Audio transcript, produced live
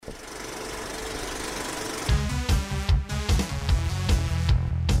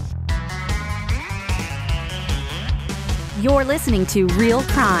You're listening to Real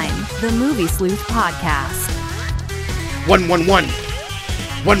Crime, the Movie Sleuth podcast. 111.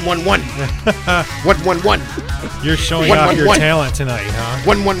 111. 111. You're showing off your talent tonight, huh?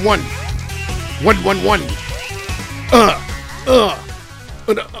 111. 111.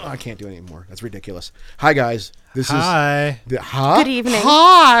 I can't do it anymore. That's ridiculous. Hi, guys. Hi. Good evening.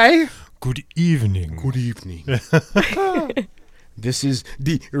 Hi. Good evening. Good evening. This is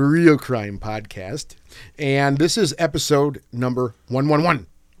the Real Crime Podcast, and this is episode number 111.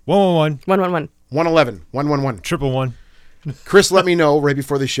 111. 111. 111. 111. 111. Chris let me know right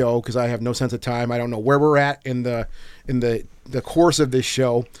before the show because I have no sense of time. I don't know where we're at in the course of this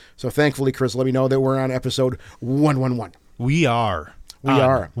show. So thankfully, Chris let me know that we're on episode 111. We are.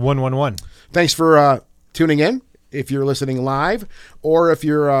 111. Thanks for tuning in. If you're listening live or if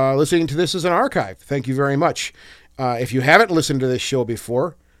you're listening to this as an archive, thank you very much. If you haven't listened to this show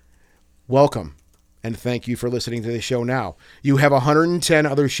before, welcome, and thank you for listening to the show now. You have 110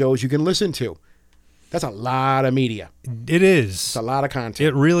 other shows you can listen to. That's a lot of media. It is. It's a lot of content.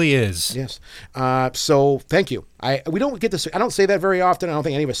 It really is. Yes. So thank you. We don't get to. I don't say that very often. I don't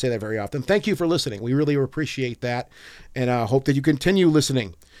think any of us say that very often. Thank you for listening. We really appreciate that, and hope that you continue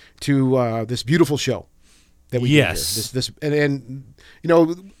listening to this beautiful show that we do here. This and you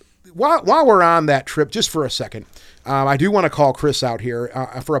know. While we're on that trip, just for a second, I do want to call Chris out here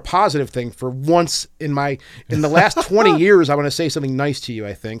for a positive thing. For once in the last 20 years, I want to say something nice to you,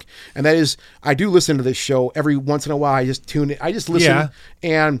 I think. And that is, I do listen to this show every once in a while. I just tune in. I just listen.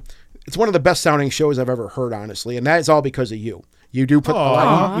 And it's one of the best sounding shows I've ever heard, honestly. And that is all because of you. You do put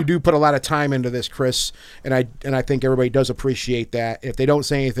a lot of time into this, Chris, and I think everybody does appreciate that. If they don't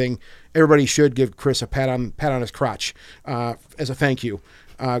say anything, everybody should give Chris a pat on his crotch as a thank you.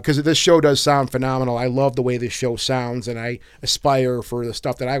 Because this show does sound phenomenal. I love the way this show sounds, and I aspire for the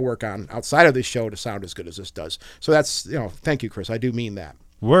stuff that I work on outside of this show to sound as good as this does. So that's, thank you, Chris. I do mean that.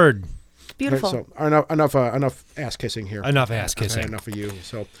 Word. Beautiful. So enough ass kissing here. Enough ass kissing. Okay, enough of you.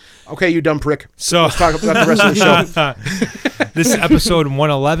 So, okay, you dumb prick. So let's talk about the rest of the show. This is episode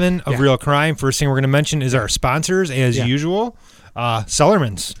 111 of Real Crime. First thing we're going to mention is our sponsors, as usual.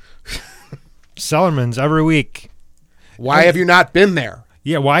 Cellarman's. Cellarman's every week. Why have you not been there?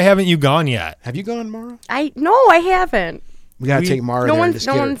 Yeah, why haven't you gone yet? Have you gone, Mara? No, I haven't. We gotta take Mara there. No one's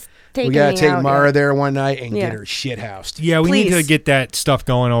taking me We gotta take out Mara yet. there one night and get her shit housed. Yeah, we Please. need to get that stuff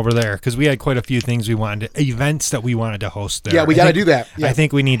going over there because we had quite a few things events that we wanted to host there. Yeah, we gotta do that. Yeah. I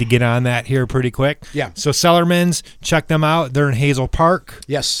think we need to get on that here pretty quick. Yeah. So Cellarman's, check them out. They're in Hazel Park.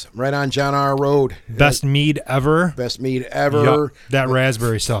 Yes, right on John R. Road. Best mead ever. Best mead ever. Yep. That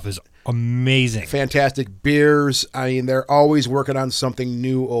raspberry stuff is amazing. Fantastic beers. I mean, they're always working on something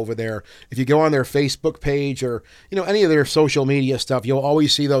new over there. If you go on their Facebook page or any of their social media stuff, you'll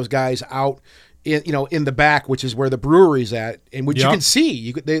always see those guys out in the back, which is where the brewery's at, and which you can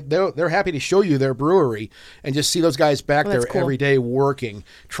see. They're happy to show you their brewery and just see those guys back there every day working,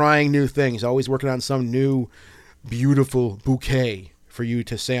 trying new things, always working on some new beautiful bouquet for you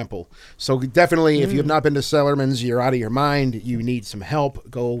to sample. So definitely, if you have not been to Cellarman's, you're out of your mind. You need some help.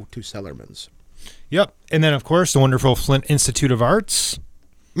 Go to Cellarman's. Yep. And then, of course, the wonderful Flint Institute of Arts.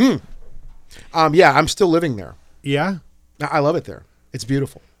 Yeah, I'm still living there. Yeah? I love it there. It's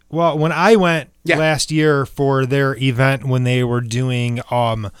beautiful. Well, when I went last year for their event when they were doing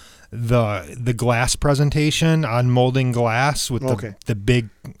the glass presentation on molding glass with the big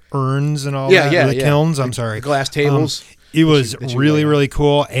urns and all that, the kilns, the glass tables. It was really, really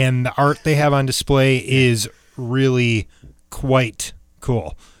cool, and the art they have on display is really quite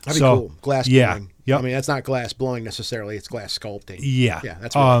cool. That'd be cool. Glass blowing. Yep. I mean, that's not glass blowing necessarily. It's glass sculpting. Yeah. Yeah,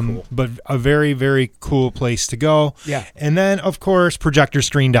 that's really cool. But a very, very cool place to go. Yeah. And then, of course,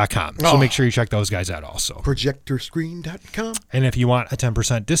 projectorscreen.com. So make sure you check those guys out also. Projectorscreen.com. And if you want a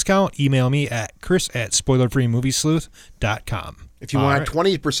 10% discount, email me at chris@spoilerfreemoviesleuth.com. If you want a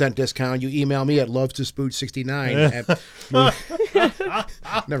 20% discount, you email me at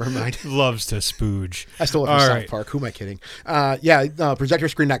loves2spooge69. Never mind. Loves to spooge. I stole it from South Park. Who am I kidding?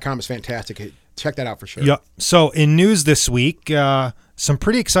 Projectorscreen.com is fantastic. Check that out for sure. Yep. So in news this week, some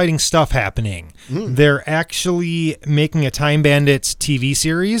pretty exciting stuff happening. They're actually making a Time Bandits TV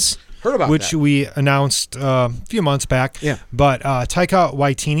series. Heard about which that. we announced a few months back. Yeah. But Taika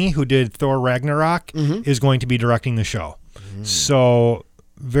Waititi, who did Thor Ragnarok, is going to be directing the show. So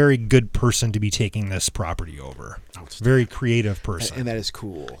very good person to be taking this property over. Very creative person. And that is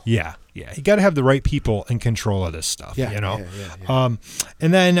cool. Yeah. You got to have the right people in control of this stuff, Yeah. And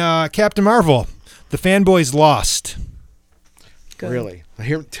then Captain Marvel, the fanboys lost. good. Really?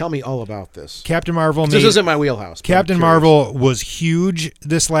 Tell me all about this. Captain Marvel This isn't my wheelhouse. Captain Marvel was huge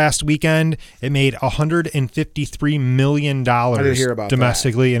this last weekend. It made $153 million I didn't hear about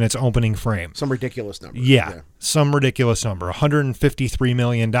domestically in its opening frame. Some ridiculous number. Yeah, some ridiculous number. $153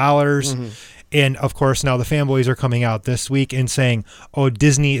 million. Mm-hmm. And, of course, now the fanboys are coming out this week and saying, oh,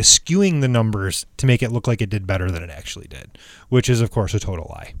 Disney is skewing the numbers to make it look like it did better than it actually did, which is, of course, a total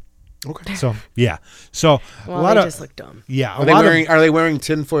lie. Okay. So, yeah. So, they just look dumb. Yeah. Are they wearing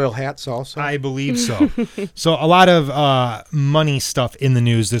tinfoil hats also? I believe so. So, a lot of money stuff in the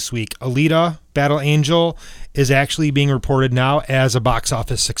news this week. Alita, Battle Angel, is actually being reported now as a box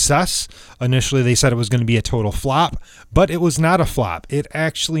office success. Initially, they said it was going to be a total flop, but it was not a flop. It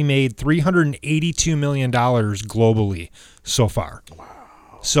actually made $382 million globally so far. Wow.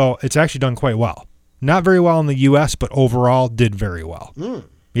 So it's actually done quite well. Not very well in the U.S., but overall did very well.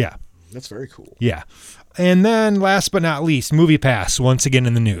 Yeah. That's very cool. Yeah. And then last but not least, MoviePass, once again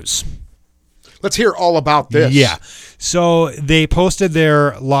in the news. Let's hear all about this. Yeah. So they posted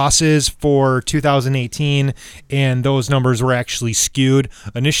their losses for 2018, and those numbers were actually skewed.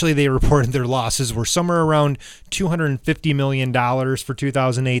 Initially, they reported their losses were somewhere around $250 million for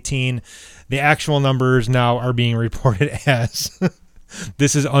 2018. The actual numbers now are being reported as,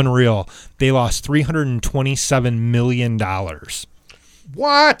 this is unreal, they lost $327 million.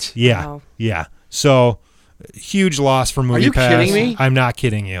 What? Yeah. Wow. Yeah. So, huge loss for MoviePass. Are you kidding me? I'm not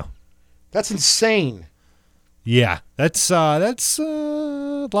kidding you. That's insane. Yeah, that's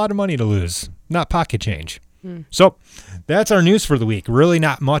a lot of money to lose. Not pocket change. So that's our news for the week. Really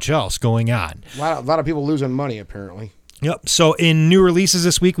not much else going on. A lot of people losing money, apparently. Yep. So in new releases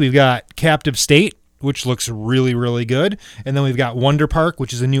this week, we've got Captive State, which looks really, really good. And then we've got Wonder Park,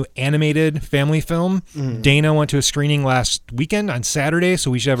 which is a new animated family film. Dana went to a screening last weekend on Saturday,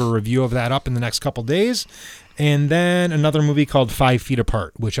 so we should have a review of that up in the next couple days. And then another movie called 5 Feet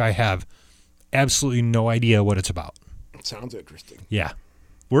Apart, which I have absolutely no idea what it's about. Sounds interesting. Yeah.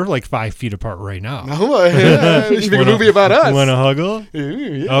 We're like 5 feet apart right now. You make a movie about us. Want to huggle?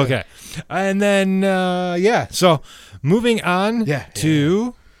 Yeah. Okay. And then, so moving on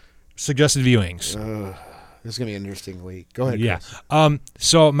to suggested viewings. This is going to be an interesting week. Go ahead, Chris. Yeah.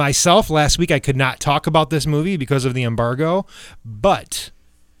 So myself, last week, I could not talk about this movie because of the embargo, but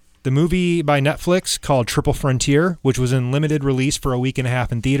the movie by Netflix called Triple Frontier, which was in limited release for a week and a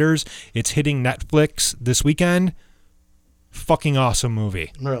half in theaters, it's hitting Netflix this weekend. Fucking awesome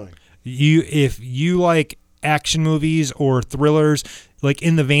movie. Really? If you like action movies or thrillers, like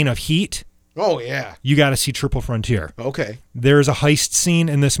in the vein of Heat, oh yeah, you got to see Triple Frontier. Okay. There's a heist scene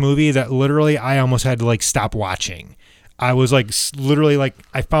in this movie that literally I almost had to like stop watching. I was like literally like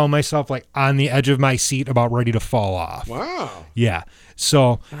I found myself like on the edge of my seat about ready to fall off. Wow. Yeah.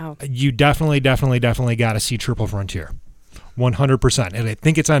 So you definitely got to see Triple Frontier. 100%. And I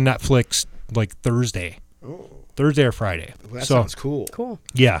think it's on Netflix like Thursday. Oh. Thursday or Friday. Well, that sounds cool. Cool.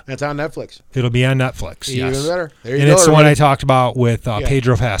 Yeah. That's on Netflix. It'll be on Netflix. Even better. There you and go, it's everybody. the one I talked about with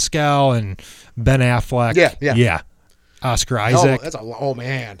Pedro Pascal and Ben Affleck. Yeah. Oscar Isaac. Oh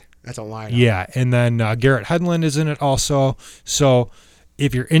man. That's a lineup. Yeah. And then Garrett Hedlund is in it also. So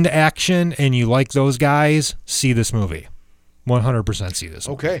if you're into action and you like those guys, see this movie. 100% see this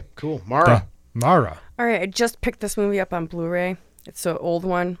movie. Okay, cool. Mara. All right, I just picked this movie up on Blu-ray. It's an old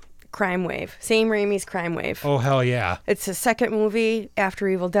one, Crime Wave. Sam Raimi's Crime Wave. Oh, hell yeah. It's his second movie after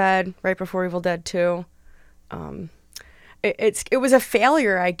Evil Dead, right before Evil Dead 2. It was a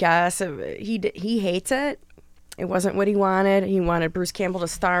failure, I guess. He hates it. It wasn't what he wanted. He wanted Bruce Campbell to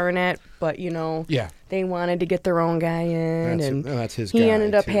star in it, but they wanted to get their own guy in, that's his guy. He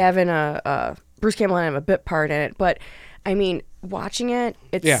ended up having Bruce Campbell had a bit part in it. But I mean, watching it,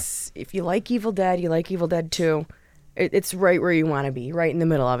 if you like Evil Dead, you like Evil Dead 2. It's right where you want to be, right in the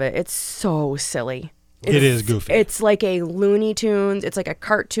middle of it. It's so silly. It is goofy. It's like a Looney Tunes. It's like a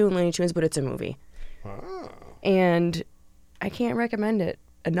cartoon Looney Tunes, but it's a movie. Oh. And I can't recommend it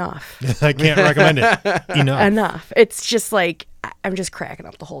enough. I can't recommend it enough. It's just like I'm just cracking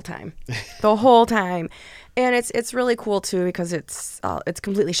up the whole time, and it's really cool too because it's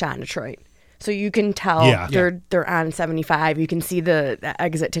completely shot in Detroit. So you can tell they're on 75. You can see the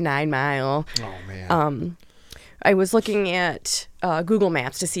exit to 9 Mile. Oh man. I was looking at Google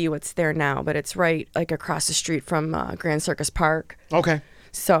Maps to see what's there now, but it's right like across the street from Grand Circus Park. Okay.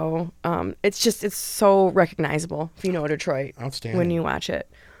 So it's so recognizable if you know Detroit. Outstanding. When you watch it.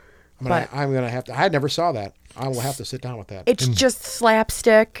 I'm gonna have to. I never saw that. I will have to sit down with that. It's just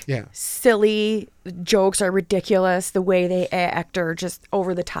slapstick. Yeah. Silly. The jokes are ridiculous. The way they act are just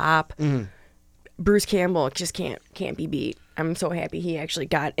over the top. Mm-hmm. Bruce Campbell just can't be beat. I'm so happy he actually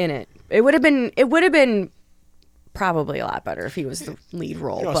got in it. It would have been probably a lot better if he was the lead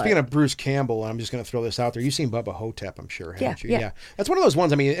role. Speaking of Bruce Campbell, I'm just going to throw this out there. You've seen Bubba Hotep, I'm sure, haven't you? Yeah. That's one of those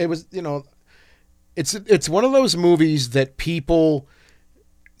ones. I mean, it was, it's one of those movies that people,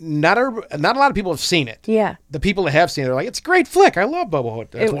 not a lot of people have seen it. Yeah. The people that have seen it are like, it's a great flick. I love Bubba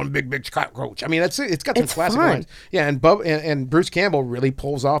Hotep. That's one big cockroach. I mean, it's got some classic lines. Yeah, and and Bruce Campbell really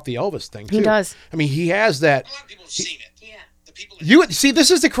pulls off the Elvis thing too. He does. I mean, he has that. A lot of people have seen it. You see, this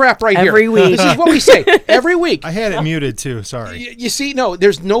is the crap right Every here. week. This is what we say every week. I had it muted too. Sorry. You see, no,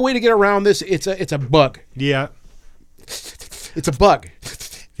 there's no way to get around this. It's a bug. Yeah. It's a bug.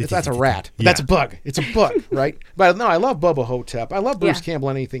 That's a rat. Yeah. That's a bug. It's a bug, right? But no, I love Bubba Hotep. I love Bruce Campbell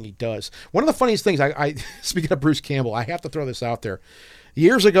and anything he does. One of the funniest things, I speaking of Bruce Campbell, I have to throw this out there.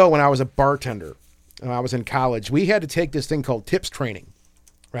 Years ago when I was a bartender, I was in college, we had to take this thing called TIPS training,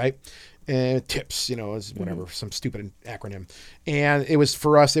 right? TIPS, is whatever, some stupid acronym. And it was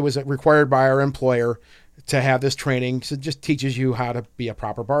for us, it was required by our employer to have this training. So it just teaches you how to be a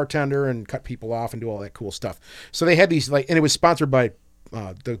proper bartender and cut people off and do all that cool stuff. So they had these and it was sponsored by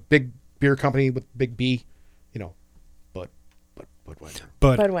the big beer company with big B, Budweiser.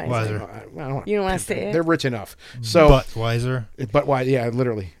 Budweiser. You don't want to say it? They're rich enough. So Budweiser. Budweiser, yeah,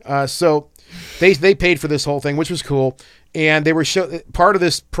 literally. So they paid for this whole thing, which was cool. And they were part of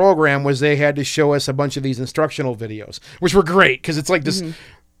this program was they had to show us a bunch of these instructional videos, which were great because it's like this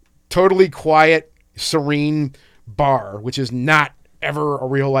totally quiet, serene bar, which is not ever a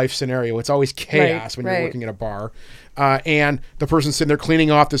real life scenario. It's always chaos when you're working at a bar. And the person sitting there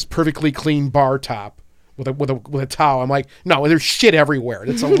cleaning off this perfectly clean bar top with a towel. I'm like, no, there's shit everywhere.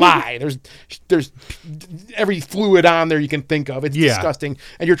 That's a lie. There's every fluid on there you can think of. It's disgusting.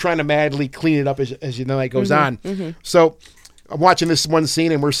 And you're trying to madly clean it up as the night goes on. Mm-hmm. So I'm watching this one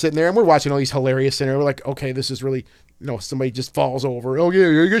scene and we're sitting there and we're watching all these hilarious scenarios. We're like, okay, this is really, somebody just falls over. Oh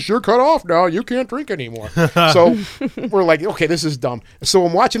yeah, I guess you're cut off now. You can't drink anymore. So we're like, okay, this is dumb. So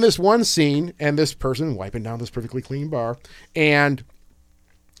I'm watching this one scene and this person wiping down this perfectly clean bar, and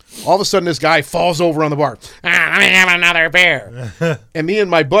all of a sudden this guy falls over on the bar. Let me have another beer. And me and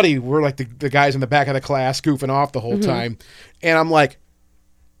my buddy were like the guys in the back of the class goofing off the whole time. And I'm like,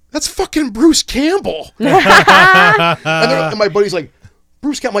 that's fucking Bruce Campbell. and my buddy's like,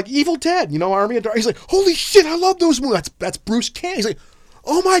 Bruce Campbell, like Evil Dead, Army of Darkness. He's like, holy shit, I love those movies. That's Bruce Campbell. He's like,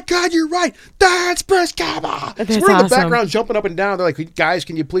 oh my God, you're right. That's Bruce Campbell. So we're in the background jumping up and down. They're like, guys,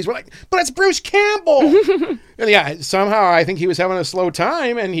 can you please? We're like, but it's Bruce Campbell. And somehow I think he was having a slow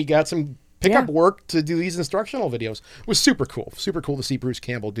time and he got some pickup work to do these instructional videos. It was super cool. Super cool to see Bruce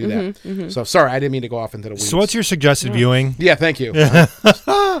Campbell do that. So sorry, I didn't mean to go off into the weeds. So what's your suggested viewing? Yeah, thank you.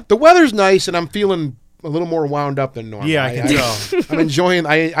 The weather's nice and I'm feeling a little more wound up than normal. Yeah, I can tell. I'm enjoying.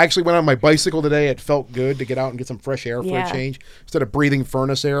 I actually went on my bicycle today. It felt good to get out and get some fresh air for a change instead of breathing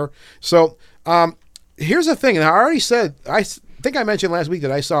furnace air. So here's the thing. And I already said, I think I mentioned last week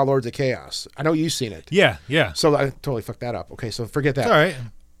that I saw Lords of Chaos. I know you've seen it. Yeah. So I totally fucked that up. Okay, so forget that. All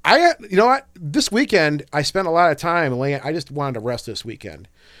right. You know what? This weekend I spent a lot of time laying. I just wanted to rest this weekend.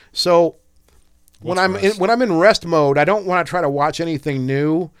 So when I'm in rest mode, I don't want to try to watch anything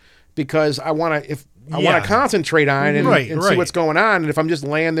new because I want to want to concentrate on it and see what's going on. And if I'm just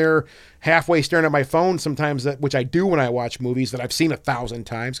laying there halfway staring at my phone, sometimes which I do when I watch movies that I've seen 1,000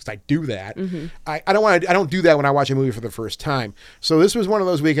 times because I do that. I don't do that when I watch a movie for the first time. So this was one of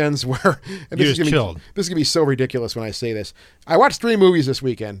those weekends where this is gonna be so ridiculous when I say this. I watched 3 movies this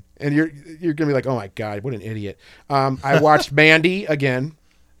weekend, and you're gonna be like, oh my God, what an idiot. I watched Mandy again.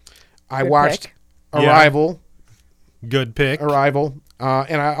 I watched Arrival. Good pick. Arrival.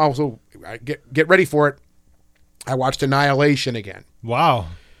 And I also get ready for it. I watched Annihilation again. Wow.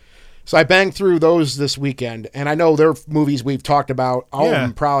 So I banged through those this weekend, and I know they're movies we've talked about. All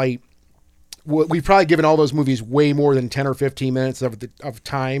of them we've probably given all those movies way more than 10 or 15 minutes of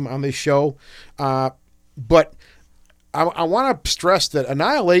time on this show. But I want to stress that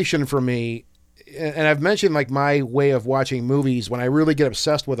Annihilation for me, and I've mentioned like my way of watching movies, when I really get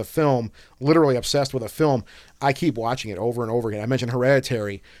obsessed with a film, literally obsessed with a film, I keep watching it over and over again. I mentioned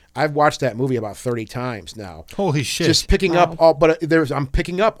Hereditary. I've watched that movie about 30 times now. Holy shit. Just picking up I'm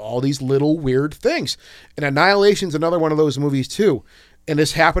picking up all these little weird things. And Annihilation's another one of those movies too. And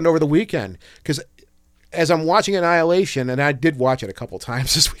this happened over the weekend because as I'm watching Annihilation, and I did watch it a couple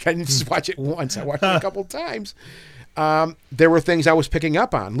times this week. I didn't just watch it once. I watched it a couple times. There were things I was picking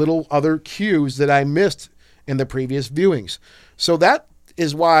up on, little other cues that I missed in the previous viewings. So that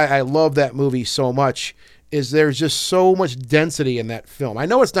is why I love that movie so much, is there's just so much density in that film. I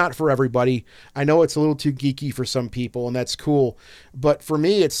know it's not for everybody. I know it's a little too geeky for some people, and that's cool. But for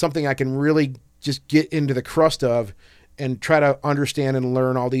me, it's something I can really just get into the crust of and try to understand and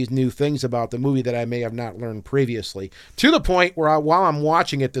learn all these new things about the movie that I may have not learned previously. To the point where while I'm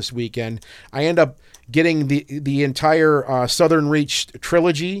watching it this weekend, I end up getting the entire Southern Reach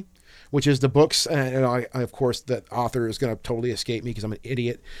trilogy, which is the books. And of course, the author is going to totally escape me because I'm an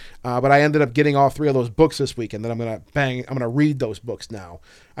idiot. But I ended up getting all 3 of those books this week, and then I'm going to read those books now.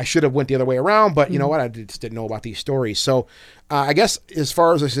 I should have went the other way around, but you know what? I just didn't know about these stories. So I guess as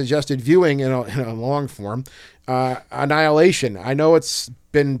far as a suggested viewing in a long form, Annihilation. I know it's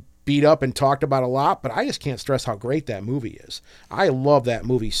been beat up and talked about a lot, but I just can't stress how great that movie is. I love that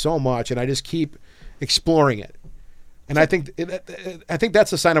movie so much, and I just keep exploring it. And I think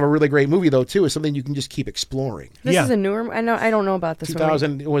that's a sign of a really great movie, though, too, is something you can just keep exploring. This is a newer. I don't know about this.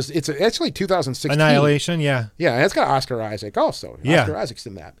 2000 movie. It's actually 2016. Annihilation, yeah. Yeah, it's got Oscar Isaac also. Yeah. Oscar Isaac's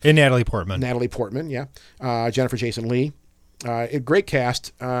in that. And Natalie Portman. Yeah. Jennifer Jason Leigh. A great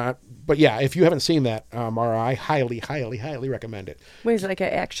cast. But yeah, if you haven't seen that, Mara, I highly, highly, highly recommend it. Wait, is it like an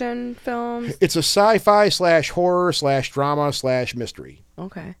action film? It's a sci-fi / horror / drama / mystery.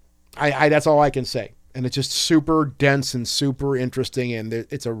 Okay. I that's all I can say. And it's just super dense and super interesting, and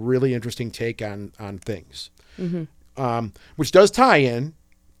it's a really interesting take on things, which does tie in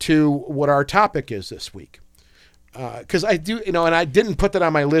to what our topic is this week. Because I do, and I didn't put that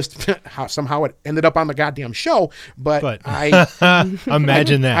on my list. Somehow it ended up on the goddamn show, but I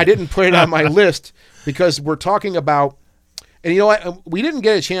imagine that I didn't put it on my list because we're talking about, and you know what? We didn't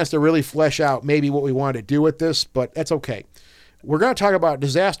get a chance to really flesh out maybe what we wanted to do with this, but that's okay. We're going to talk about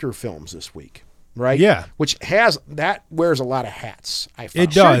disaster films this week. Right? Yeah. Which wears a lot of hats, I found.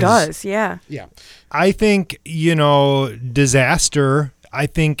 It does. Sure does, yeah. Yeah. I think, disaster, I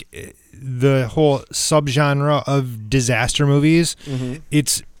think the whole subgenre of disaster movies,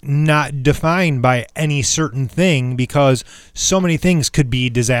 it's not defined by any certain thing because so many things could be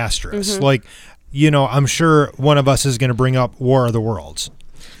disastrous. Like, I'm sure one of us is going to bring up War of the Worlds.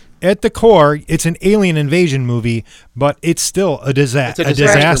 At the core, it's an alien invasion movie, but it's still a disaster.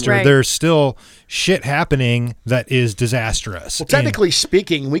 Right. There's still shit happening that is disastrous. Well, technically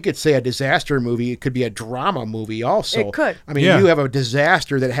speaking, we could say a disaster movie. It could be a drama movie also. It could. I mean, you have a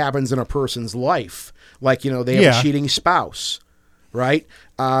disaster that happens in a person's life. Like, they have a cheating spouse, right?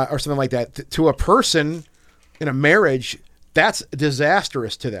 Or something like that. To a person in a marriage, that's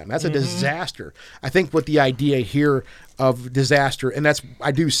disastrous to them. That's a disaster. I think what the idea here of disaster, and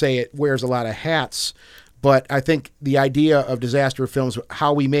I do say it wears a lot of hats, but I think the idea of disaster films,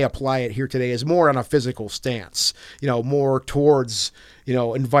 how we may apply it here today, is more on a physical stance, more towards,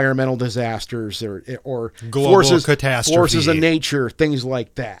 environmental disasters or global catastrophe, forces of nature, things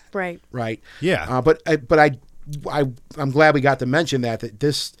like that. Right. Right. Yeah. I'm glad we got to mention that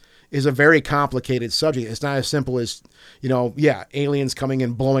this is a very complicated subject. It's not as simple as, aliens coming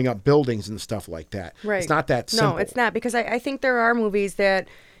and blowing up buildings and stuff like that. Right. It's not that simple. No, it's not, because I think there are movies that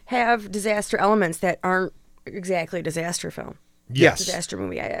have disaster elements that aren't exactly a disaster film. Yes. Disaster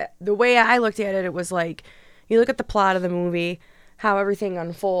movie. The way I looked at it, it was like, you look at the plot of the movie, how everything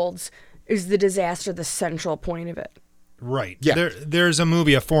unfolds, is the disaster the central point of it? Right. Yeah. There's a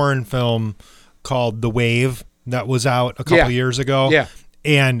movie, a foreign film called The Wave that was out a couple years ago. Yeah.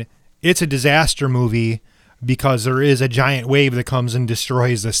 And it's a disaster movie because there is a giant wave that comes and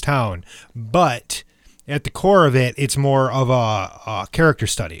destroys this town. But at the core of it, it's more of a character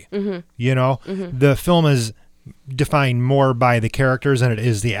study. The film is defined more by the characters than it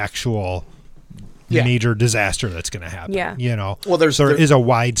is the actual major disaster that's going to happen. Yeah. Well, there is a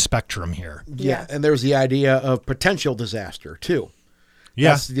wide spectrum here. Yeah. And there's the idea of potential disaster too.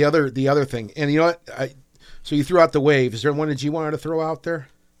 Yeah. That's the other thing. And you know what? So you threw out The Wave. Is there one that you wanted to throw out there?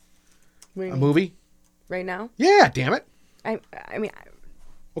 A movie? Right now? Yeah, damn it. I mean...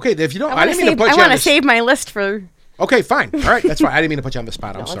 Okay, if you don't... I want to save my list for... Okay, fine. All right, that's fine. I didn't mean to put you on the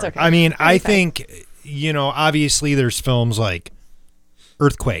spot. I'm sorry. Okay. I mean, I think, obviously there's films like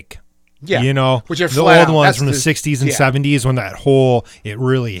Earthquake. Yeah. Which are the old ones from the 60s and 70s when it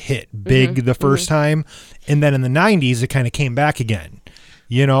really hit big the first time. And then in the 90s, it kind of came back again.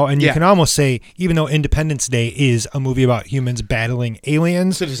 And you can almost say, even though Independence Day is a movie about humans battling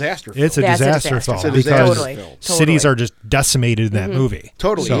aliens, it's a disaster film. It's a disaster film because cities are just decimated in that movie.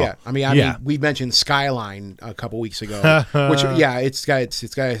 Totally, yeah. I mean, we mentioned Skyline a couple weeks ago, which, it's got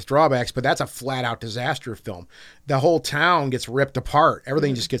its drawbacks, but that's a flat out disaster film. The whole town gets ripped apart.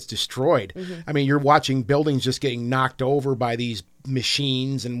 Everything just gets destroyed. I mean, you're watching buildings just getting knocked over by these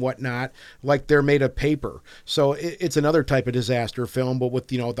machines and whatnot, like they're made of paper. So it's another type of disaster film, but with,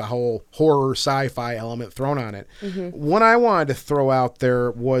 the whole horror sci-fi element thrown on it. One I wanted to throw out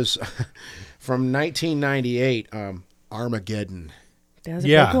there was from 1998, Armageddon. That was a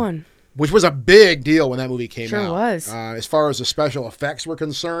big one. which was a big deal when that movie came out. Sure was. As far as the special effects were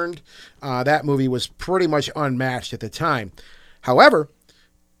concerned, that movie was pretty much unmatched at the time. However,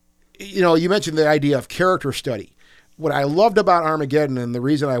 you mentioned the idea of character study. What I loved about Armageddon, and the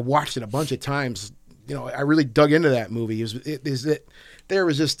reason I watched it a bunch of times, I really dug into that movie, is that there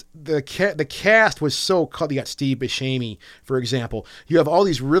was just the cast was so colorful. You got Steve Buscemi, for example. You have all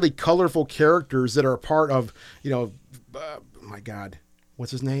these really colorful characters that are a part of, my God,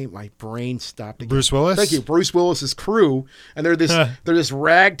 what's his name? My brain stopped again. Bruce Willis. Thank you, Bruce Willis's crew, and they're this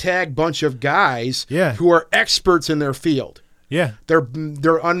ragtag bunch of guys who are experts in their field. Yeah, they're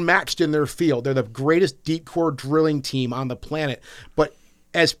unmatched in their field. They're the greatest deep core drilling team on the planet, but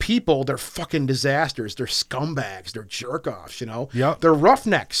as people, they're fucking disasters. They're scumbags. They're jerk-offs, Yep. They're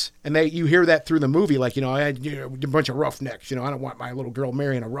roughnecks. And you hear that through the movie, like, a bunch of roughnecks. I don't want my little girl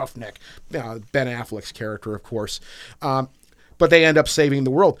marrying a roughneck. Ben Affleck's character, of course. But they end up saving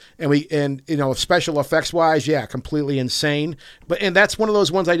the world. And special effects-wise, completely insane. And that's one of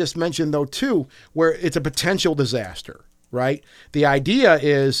those ones I just mentioned, though, too, where it's a potential disaster, right? The idea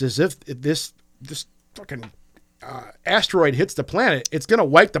is if this fucking... asteroid hits the planet, it's going to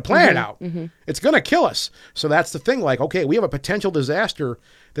wipe the planet out. Mm-hmm. It's going to kill us. So that's the thing. Like, okay, we have a potential disaster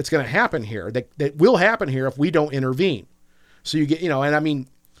that's going to happen here, that will happen here if we don't intervene. So you get, and I mean,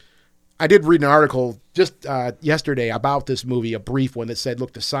 I did read an article just yesterday about this movie, a brief one that said,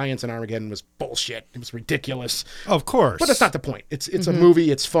 look, the science in Armageddon was bullshit. It was ridiculous. Of course. But that's not the point. It's a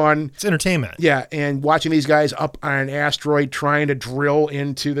movie. It's fun. It's entertainment. Yeah, and watching these guys up on an asteroid trying to drill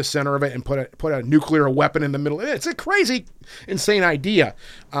into the center of it and put a nuclear weapon in the middle. It's a crazy, insane idea.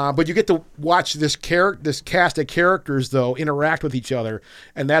 But you get to watch this cast of characters, though, interact with each other,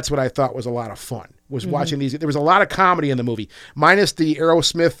 and that's what I thought was a lot of fun. Was watching these. There was a lot of comedy in the movie, minus the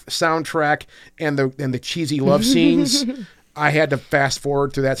Aerosmith soundtrack and the cheesy love scenes. I had to fast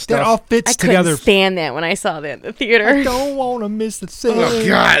forward to that stuff. That all fits together. I couldn't stand that when I saw that in the theater. I don't want to miss the thing. Oh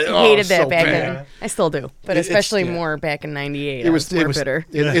God, I hated that so back bad. then. I still do, but especially more back in '98. It was bitter.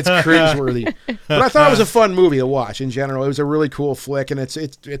 It's cringeworthy, but I thought it was a fun movie to watch in general. It was a really cool flick, and it's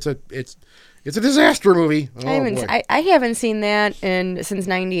a disaster movie. I haven't seen that since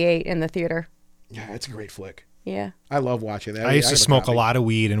 '98 in the theater. Yeah, it's a great flick. Yeah. I love watching that. I used to smoke a lot of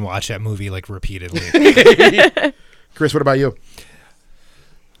weed and watch that movie like repeatedly. Chris, what about you?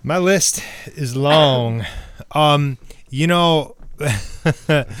 My list is long.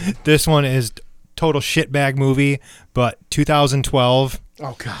 This one is total shitbag movie, but 2012.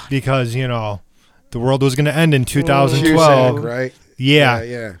 Oh God. Because, the world was going to end in 2012. Cusack, right?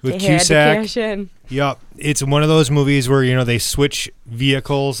 Yeah. With Cusack. Had to cash in. Yep. It's one of those movies where, they switch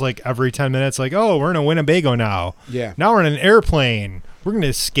vehicles like every 10 minutes. Like, oh, we're in a Winnebago now. Yeah. Now we're in an airplane. We're going to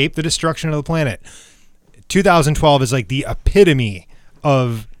escape the destruction of the planet. 2012 is like the epitome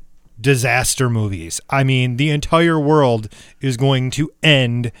of disaster movies. I mean, the entire world is going to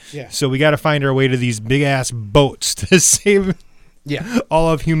end. Yeah. So we got to find our way to these big-ass boats to save all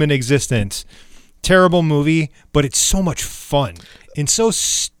of human existence. Terrible movie, but it's so much fun and so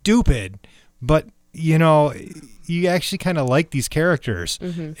stupid. But, you actually kind of like these characters.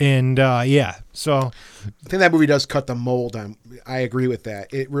 Mm-hmm. And, so. I think that movie does cut the mold on. I agree with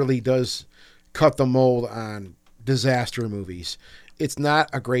that. It really does cut the mold on disaster movies. It's not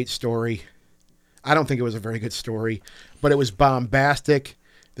a great story. I don't think it was a very good story, but it was bombastic.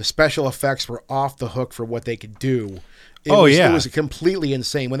 The special effects were off the hook for what they could do. It was completely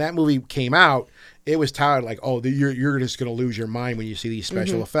insane. When that movie came out, it was touted like, oh, you're just going to lose your mind when you see these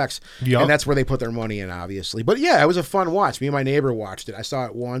special effects. Yep. And that's where they put their money in, obviously. But yeah, it was a fun watch. Me and my neighbor watched it. I saw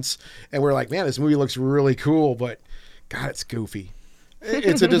it once, and we were like, man, this movie looks really cool, but God, it's goofy.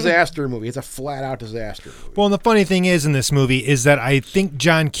 It's a disaster movie. It's a flat-out disaster movie. Well, and the funny thing is in this movie is that I think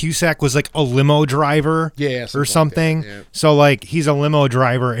John Cusack was like a limo driver or something. Like yeah. So, like, he's a limo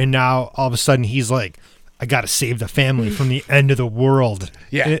driver, and now all of a sudden he's like, I got to save the family from the end of the world.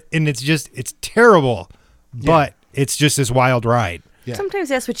 Yeah. And it's terrible, but it's just this wild ride. Yeah. Sometimes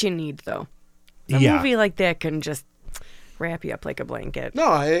that's what you need, though. A movie like that can just wrap you up like a blanket.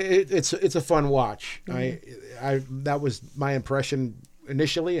 No, it's a fun watch. Mm-hmm. That was my impression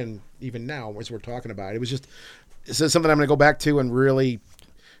initially, and even now as we're talking about it, it's something I'm going to go back to and really.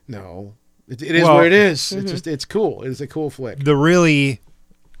 No, it is what it is. Mm-hmm. It's cool. It's a cool flick. The really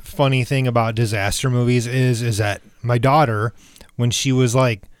funny thing about disaster movies is that my daughter, when she was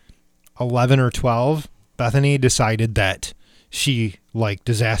like 11 or 12, Bethany decided that she liked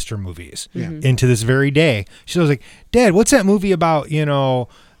disaster movies. Yeah. And to this very day, she was like, Dad, what's that movie about,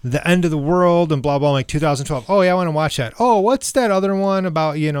 the end of the world and blah, blah, like 2012. Oh, yeah, I want to watch that. Oh, what's that other one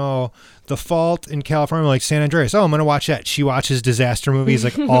about, the fault in California, like San Andreas? Oh, I'm going to watch that. She watches disaster movies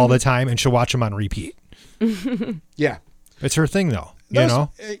like all the time, and she'll watch them on repeat. Yeah. It's her thing, though,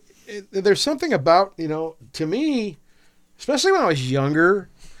 There's something about, to me, especially when I was younger,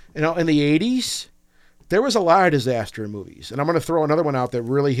 in the 80s, there was a lot of disaster movies. And I'm going to throw another one out that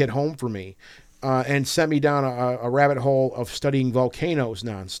really hit home for me. And sent me down a rabbit hole of studying volcanoes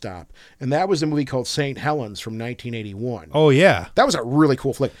nonstop. And that was a movie called St. Helens from 1981. Oh, yeah. That was a really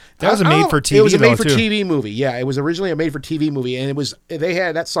cool flick. That was a made-for-TV It was a made-for-TV movie. Yeah, it was originally a made-for-TV movie. And they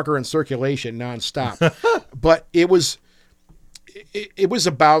had that sucker in circulation nonstop. But it was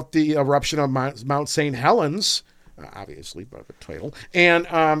about the eruption of Mount St. Helens, obviously, by the title. And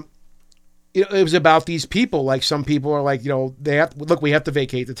it was about these people. Like, some people are like, we have to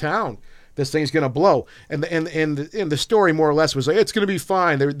vacate the town. This thing's going to blow. And the story more or less was like, it's going to be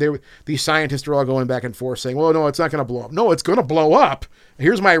fine. These scientists are all going back and forth saying, well, no, it's not going to blow up. No, it's going to blow up.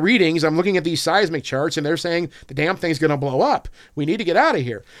 Here's my readings. I'm looking at these seismic charts, and they're saying the damn thing's going to blow up. We need to get out of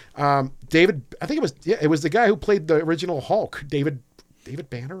here. David, I think it was the guy who played the original Hulk, David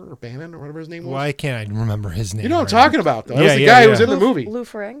Banner or Bannon or whatever his name was. Why can't I remember his name? You know what I'm talking about, though. That was the guy who was in the movie. Lou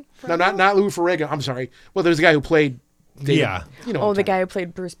Ferrigno? No, not Lou Ferrigno. I'm sorry. Well, there's a guy who played David, the guy who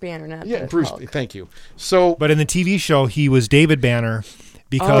played Bruce Banner, not Bruce. Hulk. Thank you. So, but in the TV show, he was David Banner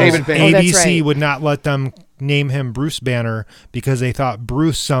because ABC would not let them name him Bruce Banner because they thought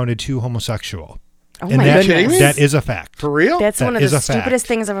Bruce sounded too homosexual. Oh, and my goodness. That is a fact. For real? That's one of the stupidest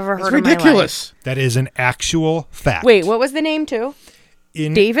things I've ever heard in my life. Ridiculous. That is an actual fact. Wait, what was the name too?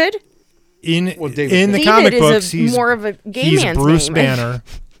 David? In the David comic books, he's more of a gay man's Bruce name. Banner.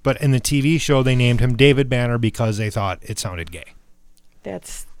 But in the TV show, they named him David Banner because they thought it sounded gay.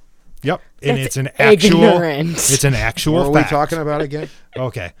 Yep, and it's an ignorant. It's an actual fact. What are we talking about again?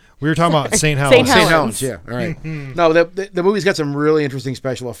 Okay, we were talking about St. Helens. St. Helens, yeah. All right. No, the movie's got some really interesting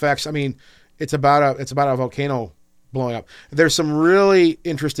special effects. I mean, it's about a volcano blowing up. There's some really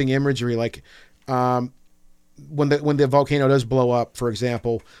interesting imagery, like when the volcano does blow up. For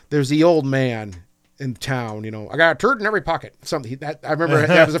example, there's the old man in town, I got a turd in every pocket. Something that I remember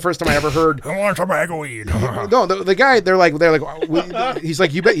that was the first time I ever heard. I want some bag of weed. No, the guy, they're like, he's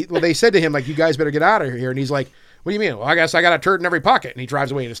like, you bet. Well, they said to him like, you guys better get out of here. And he's like, what do you mean? Well, I guess I got a turd in every pocket. And he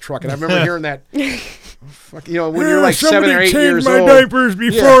drives away in his truck. And I remember hearing that. When you're like 7 or 8 years old. Somebody changed my diapers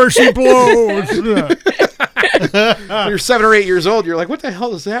before she blows. When you're 7 or 8 years old, you're like, what the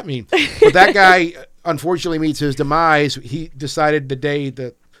hell does that mean? But that guy unfortunately meets his demise. He decided the day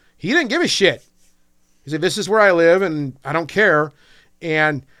that he didn't give a shit. He said, this is where I live, and I don't care.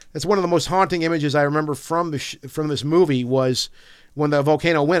 And that's one of the most haunting images I remember from this movie was when the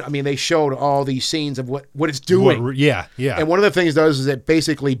volcano went. I mean, they showed all these scenes of what it's doing. Yeah. And one of the things it does is it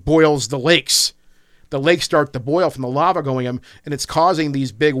basically boils the lakes. The lakes start to boil from the lava going in, and it's causing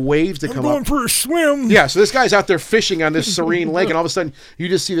these big waves to come up. I'm going for a swim. Yeah, so this guy's out there fishing on this serene lake, and all of a sudden you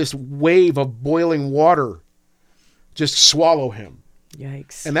just see this wave of boiling water just swallow him.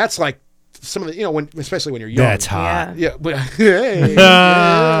 Yikes. And that's like, some of the, especially when you're young. That's hot. Yeah. But hey.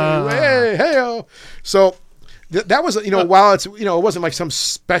 So that was, while it's, it wasn't like some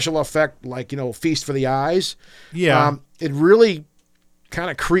special effect, like, feast for the eyes. Yeah. It really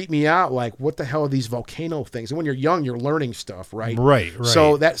kind of creeped me out. Like, what the hell are these volcano things? And when you're young, you're learning stuff, right? Right.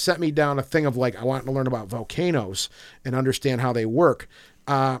 So that set me down a thing of like, I want to learn about volcanoes and understand how they work.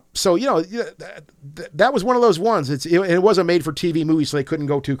 That was one of those ones. It was a made-for-TV movie, so they couldn't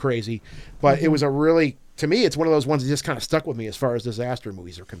go too crazy. But it was to me, it's one of those ones that just kind of stuck with me as far as disaster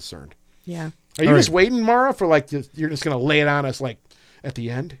movies are concerned. Yeah. Are you just waiting, Mara, for like you're just going to lay it on us like at the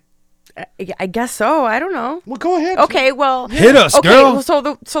end? I guess so. I don't know. Well, go ahead. Okay. Well, hit us, girl.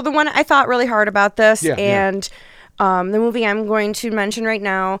 Well, so the one I thought really hard about this, the movie I'm going to mention right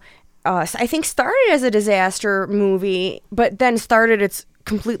now, I think started as a disaster movie, but then started its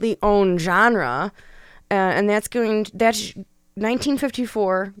completely own genre, and that's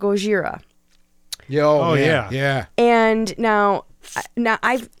 1954 Gojira. Yeah. And now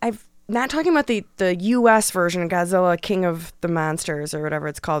I've not talking about the U.S. version, Godzilla King of the Monsters or whatever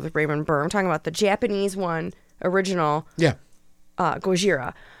it's called with Raymond Burr. I'm talking about the Japanese one, original. Yeah.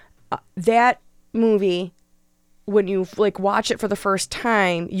 Gojira. That movie, when you watch it for the first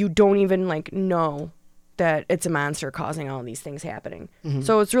time, you don't even know that it's a monster causing all these things happening. Mm-hmm.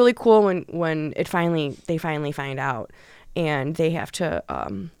 So it's really cool when they finally find out, and they have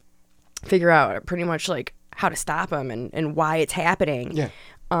to figure out pretty much how to stop him and why it's happening. Yeah.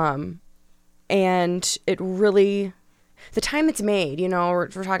 And it really, the time it's made, we're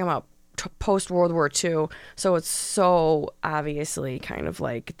talking about post World War II, so it's so obviously kind of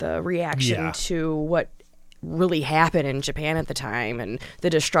like the reaction to what really happened in Japan at the time and the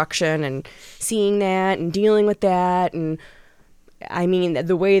destruction and seeing that and dealing with that. And I mean,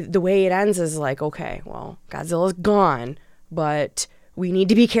 the way it ends is like, okay, well, Godzilla's gone, but we need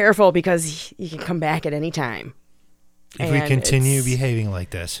to be careful because he can come back at any time. If we continue behaving like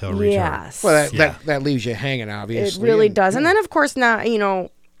this, he'll return. Yes. Well, that leaves you hanging, obviously. It really does. And then, of course, not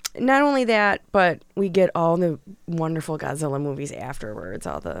only that, but we get all the wonderful Godzilla movies afterwards,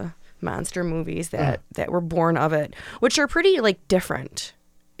 all the monster movies that were born of it, which are pretty like different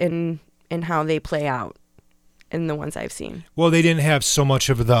in how they play out in the ones I've seen. Well, they didn't have so much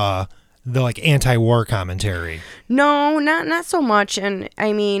of the like anti-war commentary. No, not so much. And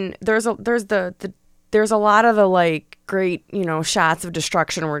I mean, there's a lot of the like great, shots of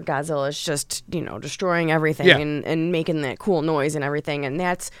destruction where Godzilla is just, destroying everything and making that cool noise and everything. And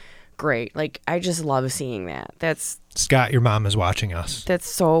that's great. Like, I just love seeing that. That's Scott, your mom is watching us. That's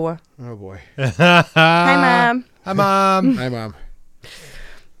so. Oh boy. Hi, Mom. Hi, Mom. Hi, Mom.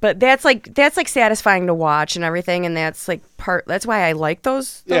 But that's like satisfying to watch and everything, and that's like that's why I like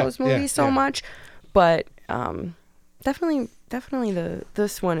those movies so much. But definitely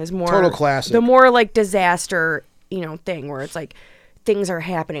this one is more total classic. The more like disaster, thing where it's like things are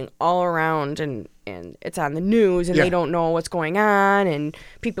happening all around and it's on the news and they don't know what's going on and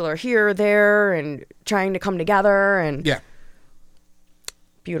people are here, there, and trying to come together and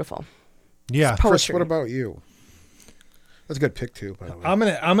beautiful. Yeah. Chris, what about you? That's a good pick too, by the way. I'm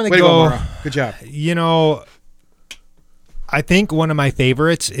gonna go. Maura. Good job. I think one of my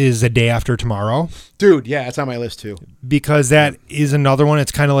favorites is The Day After Tomorrow. Dude, yeah, it's on my list too. Because that is another one.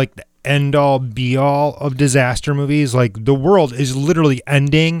 It's kind of like the end all be all of disaster movies. Like the world is literally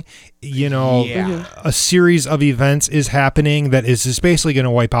ending. A series of events is happening that is just basically going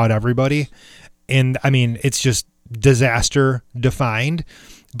to wipe out everybody. And I mean, it's just disaster defined.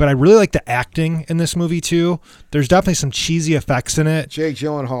 But I really like the acting in this movie, too. There's definitely some cheesy effects in it. Jake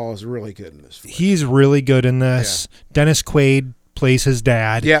Gyllenhaal is really good in this film. He's really good in this. Yeah. Dennis Quaid plays his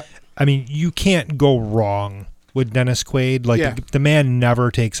dad. Yeah. I mean, you can't go wrong with Dennis Quaid. Like, the man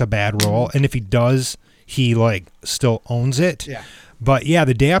never takes a bad role. And if he does, he, still owns it. Yeah. But, yeah,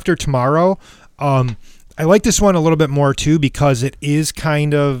 The Day After Tomorrow, I like this one a little bit more, too, because it is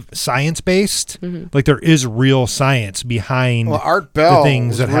kind of science-based. Mm-hmm. Like, there is real science behind Art Bell the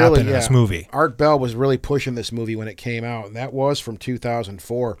things that happen in this movie. Art Bell was really pushing this movie when it came out, and that was from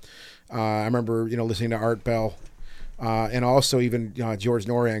 2004. I remember, listening to Art Bell, and also even George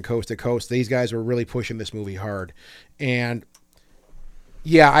Norian, Coast to Coast. These guys were really pushing this movie hard. And,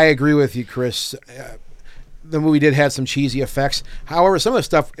 yeah, I agree with you, Chris. The movie did have some cheesy effects. However, some of the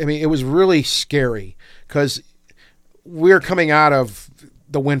stuff, it was really scary. Because we're coming out of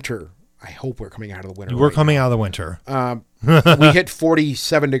the winter. I hope we're coming out of the winter. We're coming out of the winter. We hit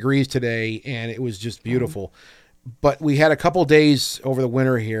 47 degrees today, and it was just beautiful. But we had a couple days over the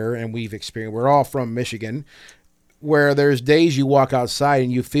winter here, and we're all from Michigan, where there's days you walk outside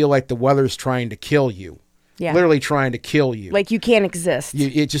and you feel like the weather's trying to kill you. Yeah. Literally trying to kill you. Like you can't exist.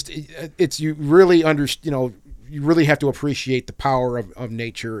 You really you really have to appreciate the power of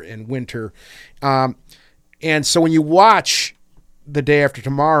nature and winter. And so when you watch The Day After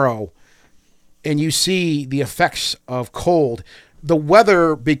Tomorrow and you see the effects of cold, the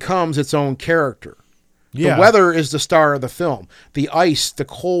weather becomes its own character. Yeah. The weather is the star of the film. The ice, the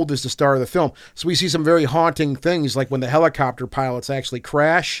cold is the star of the film. So we see some very haunting things, like when the helicopter pilots actually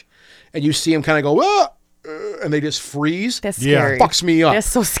crash and you see them kind of go, ah! And they just freeze. That's scary. That fucks me up. That's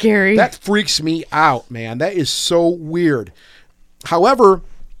so scary. That freaks me out, man. That is so weird. However,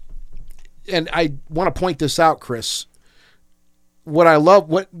 and I want to point this out, Chris,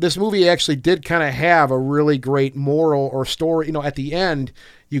 what this movie actually did kind of have a really great moral or story. At the end,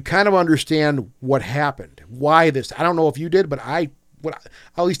 you kind of understand what happened, why this. I don't know if you did, but at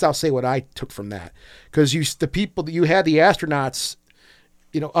least I'll say what I took from that. Because you had the astronauts,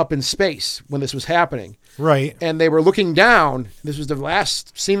 up in space when this was happening. Right. And they were looking down. This was the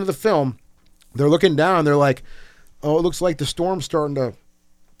last scene of the film. They're looking down. They're like, oh, it looks like the storm's starting to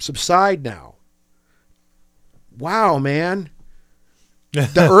subside now. Wow, man.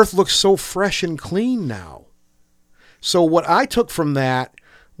 The earth looks so fresh and clean now. So what I took from that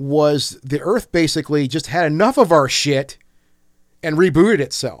was the earth basically just had enough of our shit and rebooted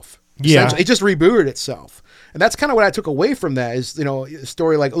itself. Yeah. It just rebooted itself. And that's kind of what I took away from that is, a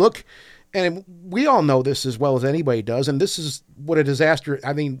story like, look, and we all know this as well as anybody does, and this is what a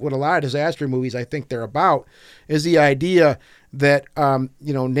lot of disaster movies I think they're about, is the idea that,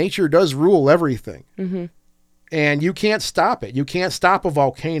 nature does rule everything. Mm-hmm. And you can't stop it. You can't stop a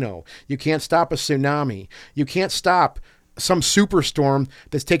volcano. You can't stop a tsunami. You can't stop some superstorm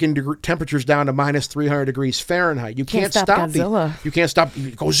that's taking temperatures down to minus 300 degrees Fahrenheit. You can't stop Godzilla. You can't stop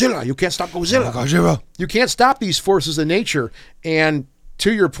Godzilla. You can't stop Godzilla. You can't stop these forces of nature. And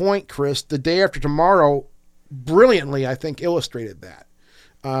to your point, Chris, The Day After Tomorrow brilliantly, I think, illustrated that.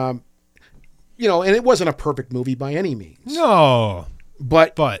 And it wasn't a perfect movie by any means. No.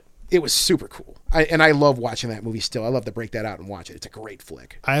 But it was super cool. I love watching that movie still. I love to break that out and watch it. It's a great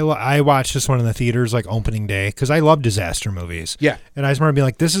flick. I watched this one in the theaters like opening day because I love disaster movies. Yeah. And I just remember being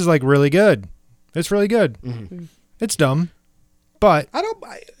like, this is like really good. It's really good. Mm-hmm. It's dumb, but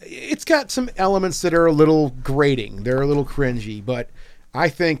it's got some elements that are a little grating. They're a little cringy, but I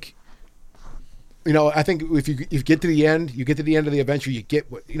think, if you get to the end, you get to the end of the adventure, you get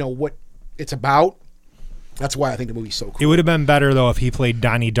what it's about. That's why I think the movie's so cool. It would have been better though if he played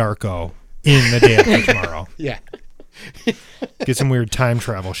Donnie Darko in The Day After Tomorrow. Yeah. Get some weird time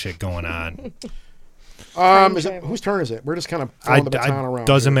travel shit going on. Whose turn is it? We're just kind of throwing the baton around.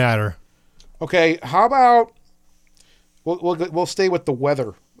 Doesn't matter. Okay, how about we'll stay with the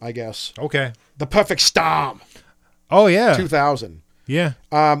weather, I guess. Okay. The Perfect Storm. Oh yeah. 2000. Yeah.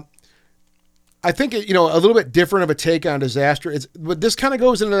 I think a little bit different of a take on disaster. But this kind of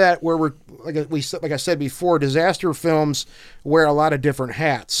goes into that where we're like I said before, disaster films wear a lot of different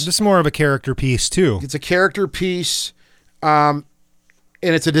hats. This is more of a character piece too. It's a character piece, and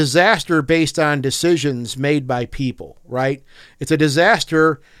it's a disaster based on decisions made by people. Right? It's a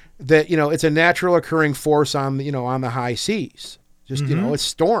disaster that it's a natural occurring force on the high seas. Just it's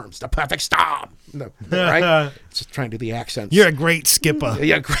storms, the perfect storm. Right? Just trying to do the accents. You're a great skipper.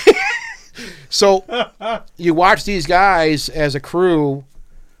 Yeah, great. So you watch these guys as a crew,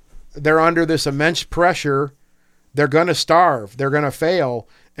 they're under this immense pressure. They're going to starve. They're going to fail.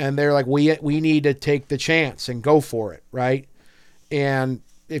 And they're like, we need to take the chance and go for it, right? And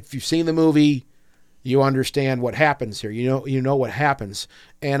if you've seen the movie, you understand what happens here. You know what happens.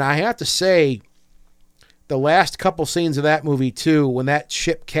 And I have to say, the last couple scenes of that movie, too, when that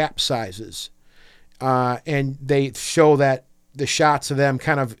ship capsizes, and they show that the shots of them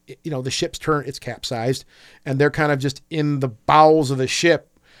kind of, the ship's it's capsized, and they're kind of just in the bowels of the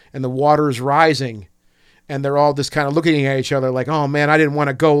ship, and the water is rising, and they're all just kind of looking at each other like, oh man, I didn't want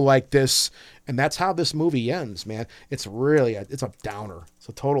to go like this. And that's how this movie ends, man. It's really it's a downer. It's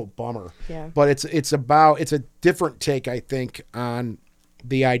a total bummer. Yeah. But it's a different take, I think, on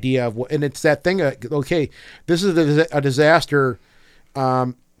the idea of and it's that thing. Okay, this is a disaster.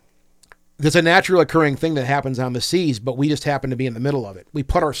 There's a natural occurring thing that happens on the seas, but we just happen to be in the middle of it. We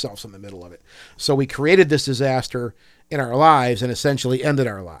put ourselves in the middle of it. So we created this disaster in our lives and essentially ended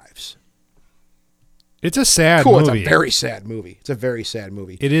our lives. It's a sad movie. It's a very sad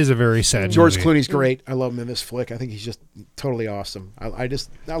movie. It is a very sad movie. George Clooney's great. I love him in this flick. I think he's just totally awesome. I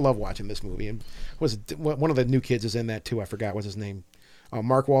love watching this movie. And one of the new kids is in that too. I forgot what's his name.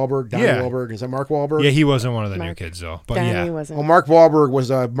 Mark Wahlberg, Donnie Wahlberg. Is that Mark Wahlberg? Yeah, he wasn't one of the new kids though. But Donnie wasn't. Well, Mark Wahlberg was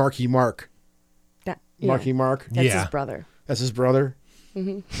Marky Mark. Marky Mark. That's his brother. That's his brother?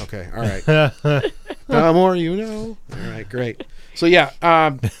 Mm-hmm. Okay, all right. The more you know. All right, great. So yeah,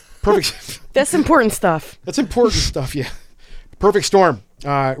 perfect. That's important stuff. That's important stuff, yeah. Perfect Storm.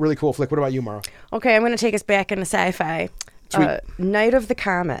 Really cool flick. What about you, Mara? Okay, I'm going to take us back into sci-fi. Night of the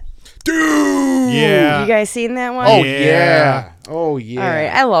Comet. Dude! Yeah. You guys seen that one? Oh, yeah. Oh, yeah. All right,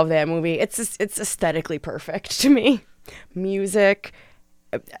 I love that movie. It's aesthetically perfect to me. Music,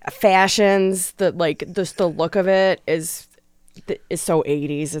 fashions, the look of it is so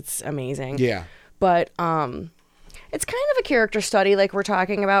 80s. It's amazing. Yeah. But it's kind of a character study like we're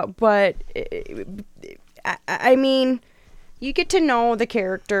talking about, but I mean, you get to know the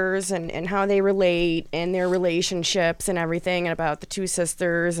characters and how they relate and their relationships and everything, and about the two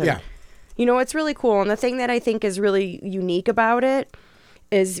sisters. And, it's really cool. And the thing that I think is really unique about it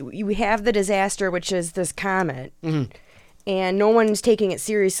is you have the disaster, which is this comet. Mm-hmm. And no one's taking it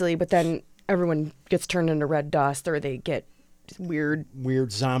seriously, but then everyone gets turned into red dust, or they get weird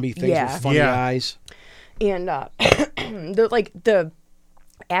zombie things with funny eyes. And the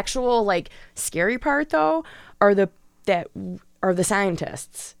actual scary part though are the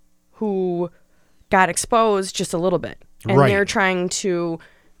scientists who got exposed just a little bit, and they're trying to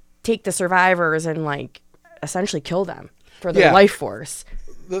take the survivors and essentially kill them for their life force.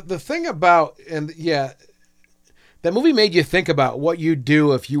 The thing about that movie made you think about what you'd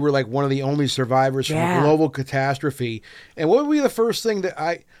do if you were one of the only survivors from a global catastrophe. And what would be the first thing that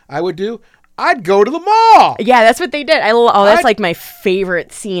I would do? I'd go to the mall. Yeah, that's what they did. That's like my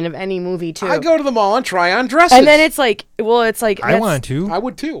favorite scene of any movie too. I'd go to the mall and try on dresses. And then it's like I want to. I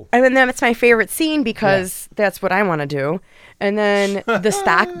would too. And then that's my favorite scene because that's what I want to do. And then the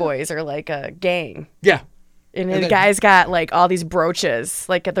stock boys are like a gang. Yeah. And the guy's got like all these brooches,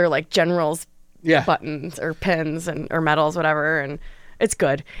 like they're like generals buttons or pins or medals, whatever. And it's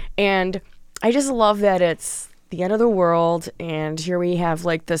good. And I just love that it's the end of the world. And here we have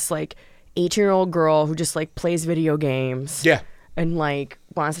like this like 18-year-old girl who just like plays video games. Yeah. And like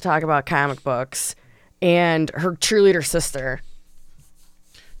wants to talk about comic books and her cheerleader sister.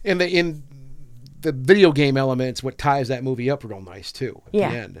 And in the video game elements, what ties that movie up real nice too. At the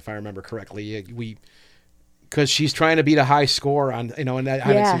end, if I remember correctly, because she's trying to beat a high score on, and I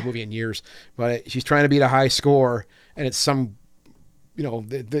haven't seen the movie in years, but she's trying to beat a high score, and it's some, you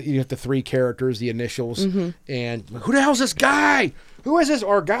have the three characters, the initials, and who the hell's this guy? Who is this,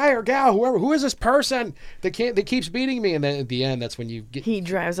 or guy or gal, whoever? Who is this person that keeps beating me? And then at the end, that's when he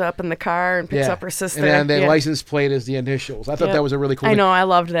drives up in the car and picks up her sister, and then the license plate is the initials. I thought that was a really cool. I know, I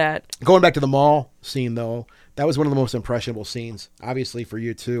loved that. Going back to the mall scene though, that was one of the most impressionable scenes, obviously for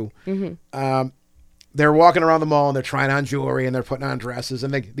you too. They're walking around the mall and they're trying on jewelry and they're putting on dresses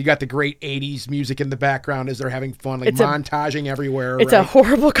and they got the great 80s music in the background as they're having fun, like montaging everywhere. It's a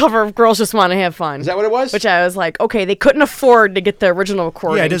horrible cover of Girls Just Want to Have Fun. Is that what it was? Which I was like, okay, they couldn't afford to get the original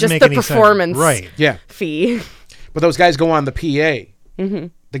recording. Yeah, it doesn't just make the any performance sense. Right. fee. But those guys go on the PA,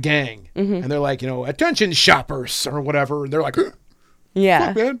 the gang, and they're like, attention shoppers or whatever. And they're like, yeah,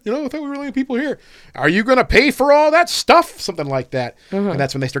 fuck, man, I thought we were letting people here. Are you going to pay for all that stuff? Something like that. And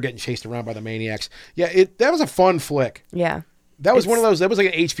that's when they start getting chased around by the maniacs. Yeah, that was a fun flick. Yeah. One of those, that was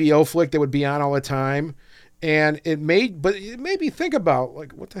like an HBO flick that would be on all the time. And it made me think about,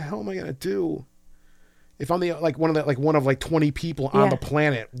 like, what the hell am I going to do? If I'm one of 20 people on the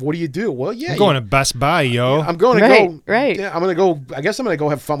planet, what do you do? Well, I'm going to Best Buy, yo. I'm going to go. Right. Yeah, I'm going to go. I guess I'm going to go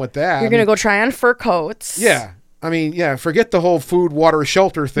have fun with that. You're going to go try on fur coats. Yeah. I mean, forget the whole food, water,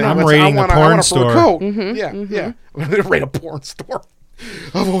 shelter thing. I'm raiding a porn store. I want a fur coat. Yeah. I'm going to raid a porn store.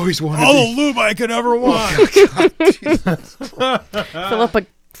 I've always wanted all the lube I could ever want. Fill up a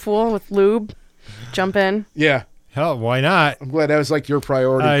full with lube. Jump in. Yeah. Hell, why not? I'm glad that was like your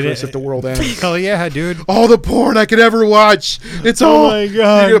priority, Chris, if the world ends. Hell yeah, dude. All the porn I could ever watch. It's all. Oh my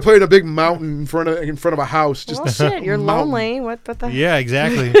God. You're going to put in a big mountain in front of a house. Just shit, you're lonely. What the? Yeah,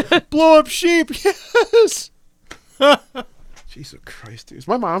 exactly. Blow up sheep. Yes. Jesus Christ, dude. Is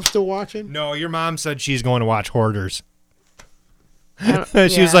my mom still watching? No, your mom said she's going to watch Hoarders.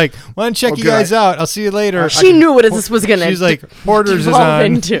 She was like, "Why don't check you guys out? I'll see you later." She knew what this was gonna. She's like, "Hoarders is on."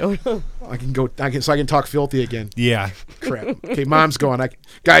 Into. I can go. I can talk filthy again. Yeah. Crap. Okay, mom's going.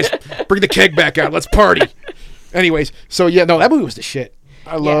 Guys, bring the keg back out. Let's party. Anyways, so that movie was the shit.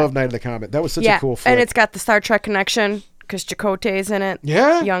 I love Night of the Comet. That was such a cool flick. And it's got the Star Trek connection because Chakotay's in it.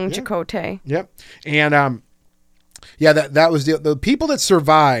 Yeah. Young Chakotay. Yep. And that was the people that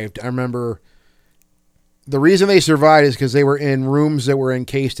survived. I remember. The reason they survived is because they were in rooms that were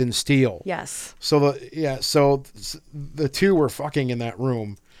encased in steel. Yes. So the two were fucking in that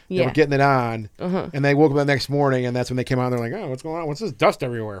room. They were getting it on, and they woke up the next morning, and that's when they came out. And they're like, "Oh, what's going on? What's this dust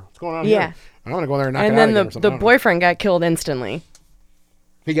everywhere? What's going on here? I'm gonna go there and knock it out." And then the boyfriend got killed instantly.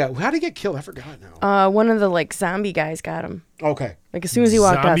 How'd he get killed? I forgot now. One of the zombie guys got him. Okay. Like as soon as he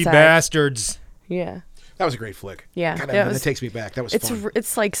walked outside. Zombie bastards. Yeah. That was a great flick. Yeah. God, that takes me back. That was fun.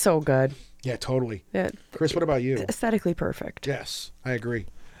 It's like so good. Yeah, totally. Yeah. Chris, what about you? Aesthetically perfect. Yes, I agree.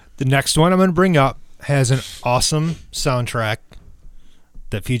 The next one I'm going to bring up has an awesome soundtrack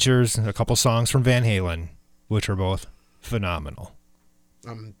that features a couple songs from Van Halen, which are both phenomenal.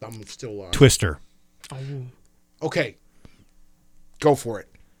 I'm still Twister. Oh. Okay. Go for it.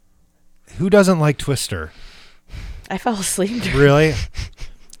 Who doesn't like Twister? I fell asleep. Really?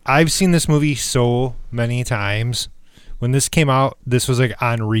 I've seen this movie so many times. When this came out, this was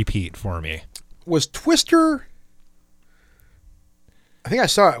on repeat for me. Was Twister? I think I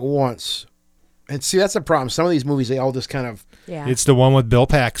saw it once. And see, that's the problem. Some of these movies, they all just kind of... Yeah. It's the one with Bill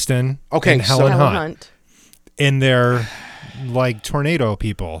Paxton and Helen Hunt. And they're like tornado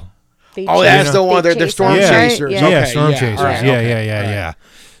people. That's the one. They're storm chasers. Yeah, okay, storm chasers. Right. Yeah.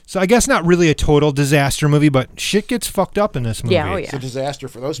 So I guess not really a total disaster movie, but shit gets fucked up in this movie. Yeah, It's a disaster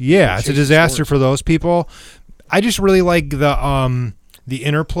for those people. Yeah, it's a disaster for those people. I just really like the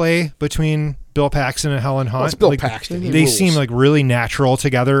interplay between Bill Paxton and Helen Hunt. Well, it's Bill Paxton. They seem really natural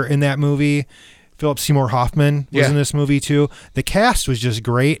together in that movie. Philip Seymour Hoffman was in this movie too. The cast was just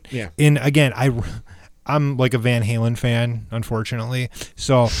great. Yeah. And again, I'm like a Van Halen fan, unfortunately.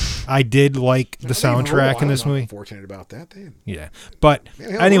 So I did like the soundtrack in this movie. Unfortunate about that, Dan. Yeah. But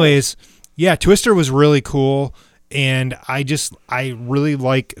anyways, Yeah, Twister was really cool, and I really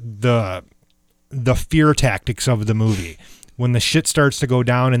like the fear tactics of the movie. When the shit starts to go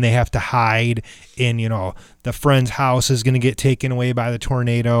down and they have to hide in, the friend's house is going to get taken away by the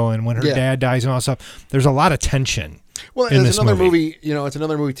tornado, and when her dad dies and all that stuff, there's a lot of tension. Well, it's another movie. It's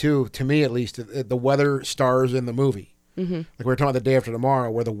another movie too. To me, at least, the weather stars in the movie. Mm-hmm. Like we were talking about The Day After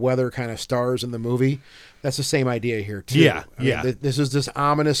Tomorrow, where the weather kind of stars in the movie. That's the same idea here too. Yeah, I mean, this is this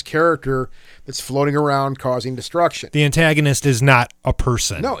ominous character that's floating around causing destruction. The antagonist is not a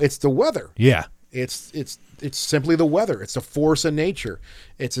person. No, it's the weather. Yeah, it's simply the weather. It's a force of nature.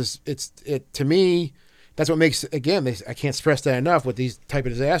 To me, that's what makes, again, I can't stress that enough with these type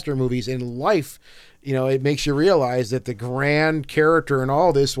of disaster movies in life. It makes you realize that the grand character in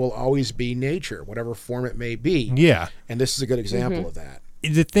all this will always be nature, whatever form it may be. Yeah. And this is a good example of that.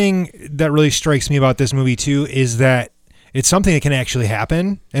 The thing that really strikes me about this movie too is that it's something that can actually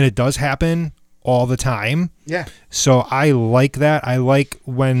happen, and it does happen all the time. Yeah. So I like that. I like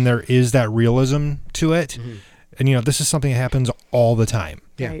when there is that realism to it. Mm-hmm. And, this is something that happens all the time.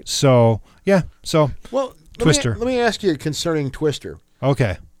 Yeah. Right. So, yeah. So, well, Twister. Let me ask you concerning Twister.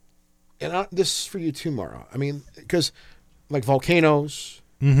 Okay. And this is for you too, Mauro. I mean, because like volcanoes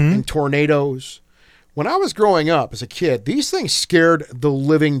mm-hmm. and tornadoes, when I was growing up as a kid, these things scared the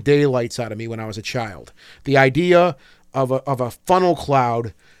living daylights out of me when I was a child. The idea of a funnel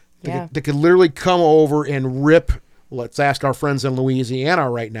cloud that could literally come over and rip. Let's ask our friends in Louisiana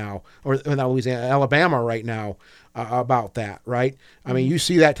right now, or not Louisiana, Alabama right now, about that, right? I mean, you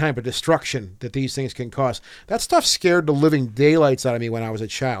see that type of destruction that these things can cause. That stuff scared the living daylights out of me when I was a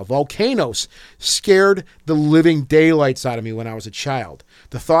child. Volcanoes scared the living daylights out of me when I was a child.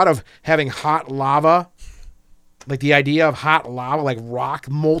 The thought of having hot lava, like the idea of hot lava, like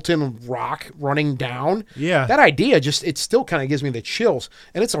molten rock running down. Yeah. That idea it still kind of gives me the chills,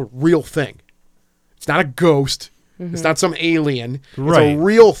 and it's a real thing. It's not a ghost. Mm-hmm. It's not some alien. Right. It's a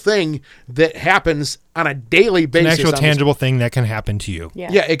real thing that happens on a daily basis. An actual tangible thing that can happen to you.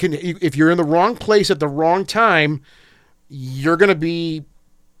 Yeah, it can. If you're in the wrong place at the wrong time, you're going to be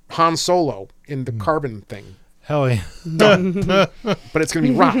Han Solo in the carbon thing. Hell yeah. But it's going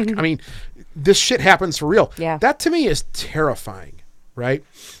to be rock. I mean, this shit happens for real. Yeah. That to me is terrifying, right?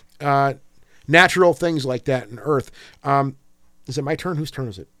 Natural things like that in Earth. Is it my turn? Whose turn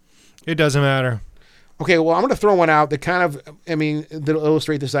is it? It doesn't matter. Okay, well, I'm going to throw one out that kind of, that'll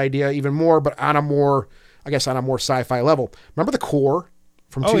illustrate this idea even more, but on a more sci-fi level. Remember The Core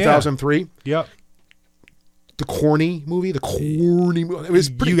from 2003? Yeah. Yep. The corny movie. It was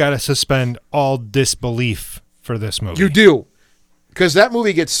pretty. You got to suspend all disbelief for this movie. You do, because that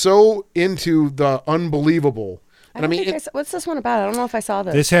movie gets so into the unbelievable. What's this one about? I don't know if I saw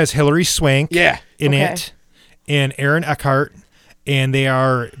this. This has Hilary Swank in it, and Aaron Eckhart. And they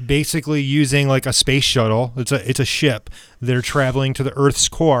are basically using like a space shuttle. It's a ship. They're traveling to the Earth's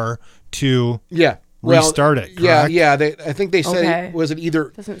core to restart it. Correct? Yeah. I think they said was it either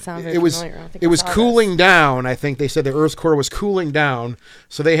doesn't sound very familiar. I think it was cooling down. I think they said the Earth's core was cooling down,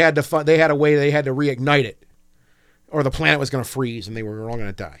 so they had to reignite it, or the planet was going to freeze and they were all going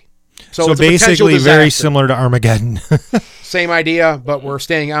to die. So basically, very similar to Armageddon. Same idea, but we're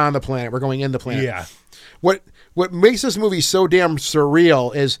staying on the planet. We're going in the planet. Yeah. What makes this movie so damn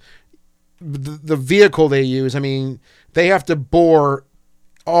surreal is the vehicle they use. I mean, they have to bore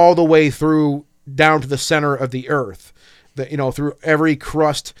all the way through down to the center of the Earth, through every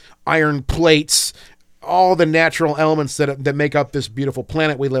crust, iron plates, all the natural elements that make up this beautiful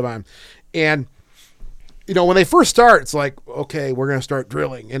planet we live on. And, when they first start, it's like, okay, we're going to start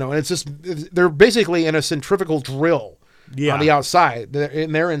drilling, and it's just, they're basically in a centrifugal drill. On the outside,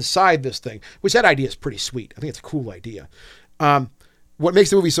 they're inside this thing, which that idea is pretty sweet. I think it's a cool idea. What makes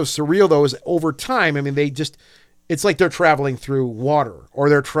the movie so surreal, though, is over time, it's like they're traveling through water or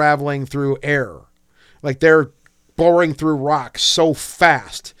they're traveling through air. Like they're boring through rock so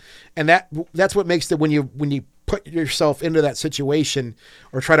fast. And that's what makes when you put yourself into that situation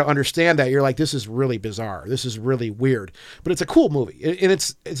or try to understand that, you're like, this is really bizarre. This is really weird. But it's a cool movie, and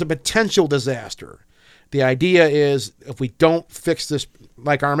it's a potential disaster. The idea is if we don't fix this,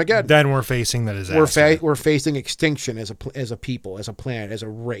 like Armageddon, then we're facing the disaster. We're facing extinction as a people, as a planet, as a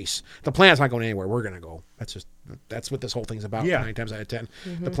race. The planet's not going anywhere. We're going to go. That's what this whole thing's about. 9 times out of 10,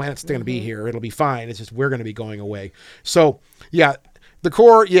 the planet's going to be here. It'll be fine. It's just we're going to be going away. So yeah, The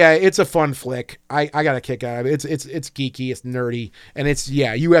Core. Yeah, it's a fun flick. I got a kick out of it. It's geeky. It's nerdy, and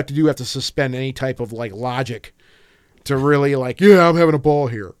you have to suspend any type of like logic to really I'm having a ball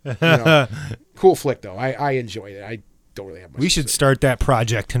here. Cool flick though. I enjoyed it. I don't really have much. We should start that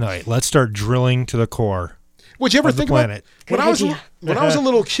project tonight. Let's start drilling to the core. Would you ever think about when I was a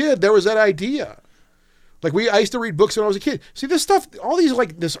little kid? There was that idea. Like I used to read books when I was a kid. See this stuff, all these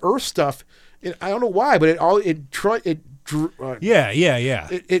like this Earth stuff. I don't know why, but it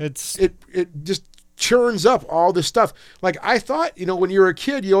just churns up all this stuff. Like I thought, when you were a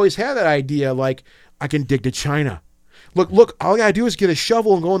kid, you always had that idea. Like I can dig to China. Look, all I gotta do is get a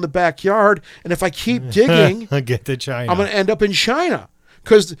shovel and go in the backyard, and if I keep digging, get to China. I'm gonna end up in China.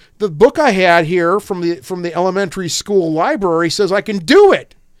 Because the book I had here from the elementary school library says I can do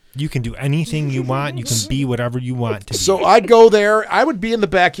it. You can do anything you want. You can be whatever you want to be. So I'd go there. I would be in the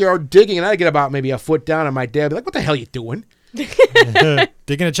backyard digging, and I'd get about maybe a foot down, and my dad would be like, "What the hell are you doing?" Digging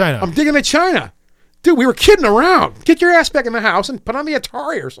to China. I'm digging to China. Dude, we were kidding around. Get your ass back in the house and put on the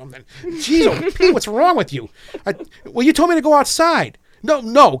Atari or something. Jeez, oh, Pete, what's wrong with you? Well, you told me to go outside.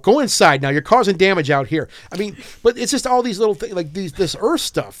 No, go inside now. You're causing damage out here. I mean, but it's just all these little things, like this Earth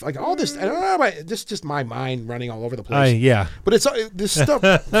stuff, like all this. I don't know. This just my mind running all over the place. Yeah. But it's this stuff.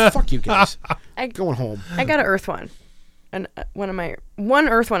 Fuck you guys. Going home. I got an Earth one, and one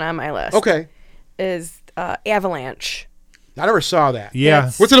Earth one on my list. Okay. Is Avalanche. I never saw that.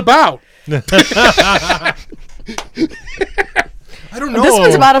 Yeah. What's it about? I don't know. This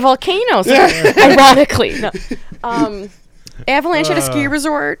one's about a volcano, so ironically. No. Avalanche at a ski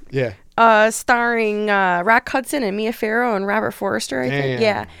resort. Yeah. Starring Rock Hudson and Mia Farrow and Robert Forster, I think.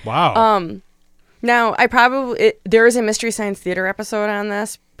 Yeah. Wow. Now, there is a Mystery Science Theater episode on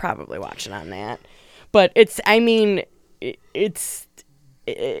this. Probably watch it on that. But it's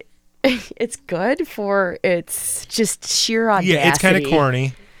good for its just sheer audacity. Yeah, it's kind of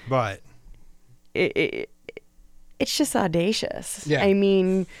corny, but it's just audacious. Yeah. I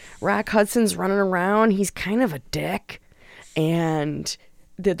mean, Rock Hudson's running around. He's kind of a dick. And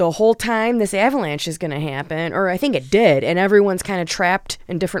the whole time this avalanche is going to happen, or I think it did, and everyone's kind of trapped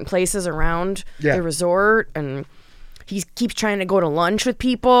in different places around the resort, and he keeps trying to go to lunch with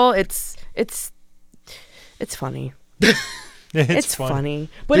people. It's funny. It's funny.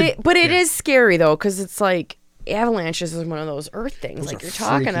 But it is scary though, because it's like avalanches is one of those Earth things like you're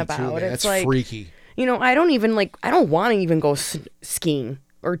talking about. Too, it's like freaky. I don't want to even go skiing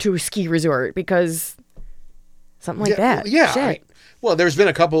or to a ski resort because something like that. Yeah. Shit. Well, there's been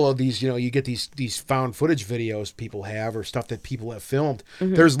a couple of these, you get these found footage videos people have or stuff that people have filmed.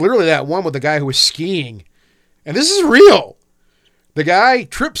 Mm-hmm. There's literally that one with the guy who was skiing. And this is real. The guy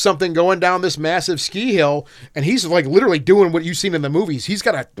tripped something going down this massive ski hill, and he's like literally doing what you've seen in the movies. He's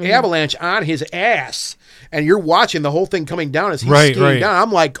got an avalanche on his ass, and you're watching the whole thing coming down as he's skiing down.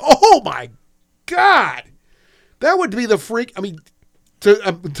 I'm like, oh my God. That would be the freak. I mean,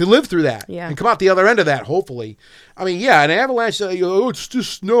 to live through that and come out the other end of that, hopefully. I mean, yeah, an avalanche, it's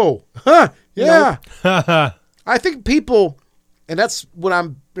just snow. Huh, yeah. Nope. I think people, and that's what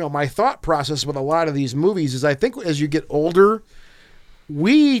I'm, my thought process with a lot of these movies is I think as you get older,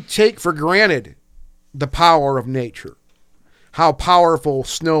 we take for granted the power of nature, how powerful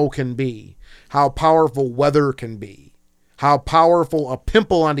snow can be, how powerful weather can be, how powerful a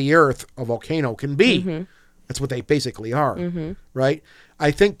pimple on the earth, a volcano, can be. Mm-hmm. That's what they basically are, right?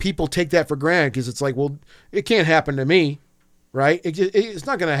 I think people take that for granted because it's like, well, it can't happen to me, right? It's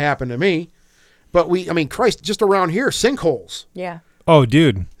not going to happen to me. But Christ, just around here, sinkholes. Yeah. Oh,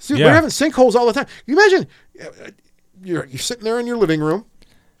 dude. See, we're having sinkholes all the time. You imagine you're sitting there in your living room.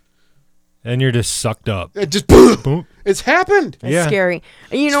 And you're just sucked up. It just boom. It's happened. It's scary.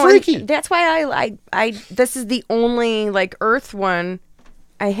 It's freaky. That's why I this is the only Earth one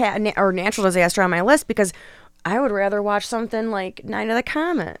I had or natural disaster on my list because I would rather watch something like Night of the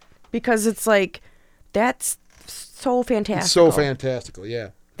Comet because it's like that's so fantastic. It's so fantastical, yeah.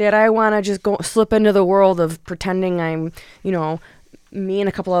 That I want to just go slip into the world of pretending I'm, me and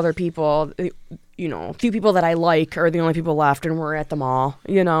a couple other people, a few people that I like are the only people left and we're at the mall,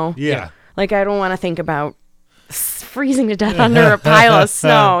 Yeah. Like I don't want to think about freezing to death under a pile of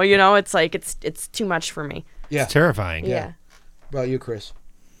snow, it's like it's too much for me. Yeah. It's terrifying. Yeah. What about you, Chris?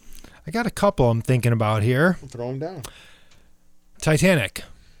 I got a couple I'm thinking about here. I'll throw them down. Titanic.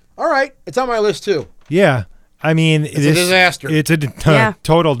 All right. It's on my list, too. Yeah. I mean, it's a disaster. It's a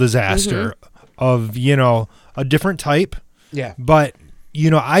total disaster of, a different type. Yeah. But,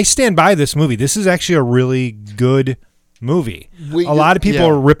 I stand by this movie. This is actually a really good movie. A lot of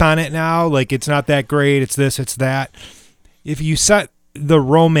people rip on it now. Like, it's not that great. It's this, it's that. If you set the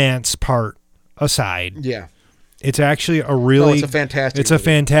romance part aside. Yeah. It's actually it's a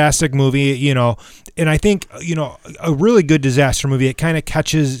fantastic movie, and I think, a really good disaster movie, it kind of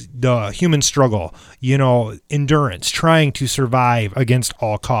catches the human struggle, endurance, trying to survive against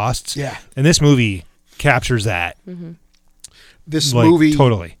all costs. Yeah. And this movie captures that. Mm-hmm. This movie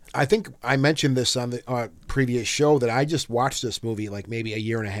totally. I think I mentioned this on the previous show that I just watched this movie like maybe a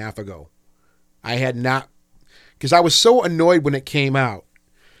year and a half ago. I had not, because I was so annoyed when it came out.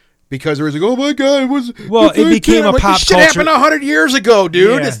 Because there was like, oh my God, it became a pop shit culture. Happened 100 years ago,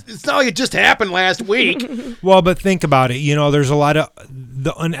 dude. Yeah. It's not like it just happened last week. Well, but think about it. There's a lot of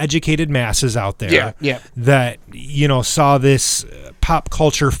the uneducated masses out there that, saw this pop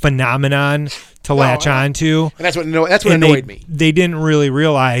culture phenomenon to latch onto. And that's what annoyed me. They didn't really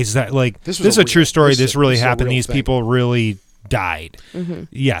realize that, like, this is a true story. This really happened. These people really died. Mm-hmm.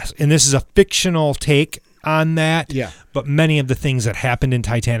 Yes. And this is a fictional take on that. Yeah. But many of the things that happened in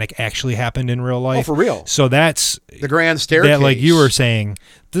Titanic actually happened in real life. Oh, for real. So that's the grand staircase. That, like you were saying,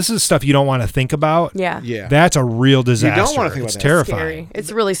 this is stuff you don't want to think about. Yeah. Yeah. That's a real disaster. You don't want to think about that. It's terrifying. Scary.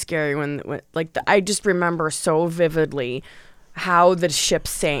 It's really scary when I just remember so vividly how the ship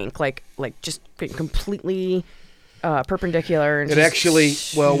sank, like just completely perpendicular. And it actually,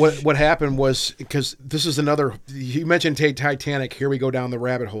 well, what happened was, because this is another, you mentioned Titanic, here we go down the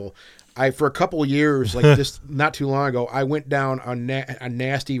rabbit hole. For a couple of years, like just not too long ago, I went down a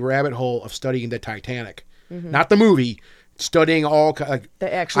nasty rabbit hole of studying the Titanic, not the movie, studying all the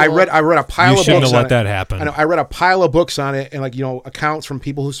actual. I read a pile of books. You shouldn't have let that happen. I read a pile of books on it, and accounts from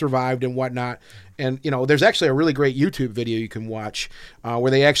people who survived and whatnot. And there's actually a really great YouTube video you can watch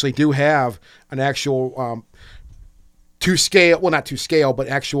where they actually do have an actual to scale, well, not to scale, but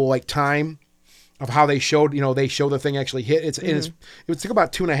actual like time of how they showed, they show the thing actually hit. It would take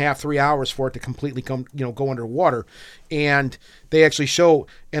about 2.5, 3 hours for it to completely go underwater. And they actually show,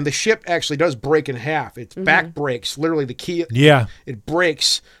 and the ship actually does break in half. Its back breaks, literally the key. Yeah. It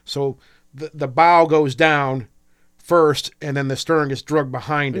breaks. So the bow goes down first, and then the stern gets dragged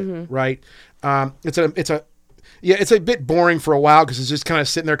behind it, right? It's a bit boring for a while because it's just kind of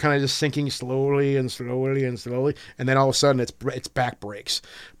sitting there, kind of just sinking slowly and slowly and slowly, and then all of a sudden its back breaks.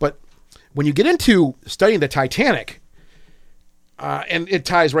 But when you get into studying the Titanic, and it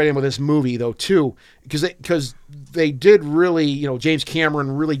ties right in with this movie though too, because they did really, James Cameron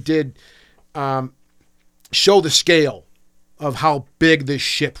really did show the scale of how big this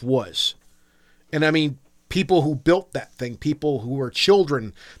ship was, and I mean, people who built that thing, people who were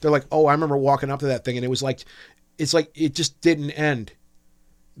children, they're like, oh, I remember walking up to that thing, and it's like it just didn't end.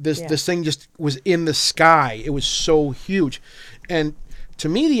 This thing just was in the sky. It was so huge, and to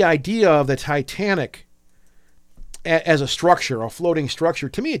me, the idea of the Titanic as a structure, a floating structure,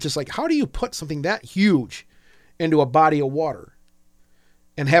 to me, it's just like, how do you put something that huge into a body of water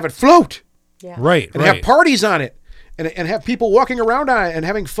and have it float? Yeah. Right. And have parties on it and have people walking around on it and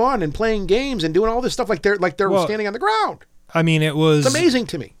having fun and playing games and doing all this stuff like they're standing on the ground. I mean, it's amazing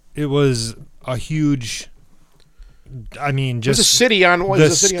to me. It was a huge... I mean, just a city on the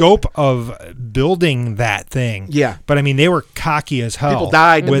scope of building that thing. Yeah, but I mean, they were cocky as hell. People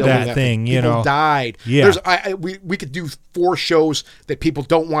died with that thing. People died. Yeah, we could do 4 shows that people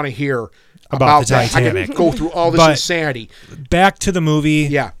don't want to hear about the Titanic. I could go through all this insanity. Back to the movie.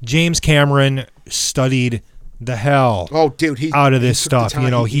 Yeah, James Cameron studied the hell out of this stuff.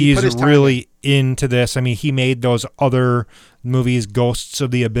 He's really into this. I mean, he made those other movies, Ghosts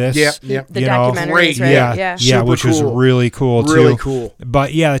of the Abyss. Yeah. The documentaries, right? Yeah, which was really cool too. Really cool.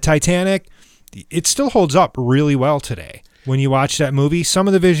 But yeah, the Titanic, it still holds up really well today. When you watch that movie, some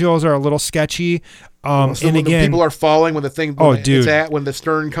of the visuals are a little sketchy. And again, people are falling when the thing. When the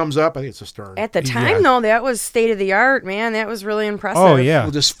stern comes up, I think it's a stern. At the time, though, that was state of the art, man. That was really impressive. Oh yeah,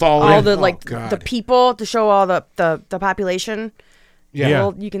 we'll just fall all in. the people to show all the population. Yeah,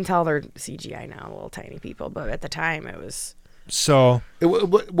 well, you can tell they're CGI now, little tiny people, but at the time it was. So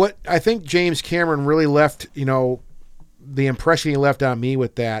what I think James Cameron really left, the impression he left on me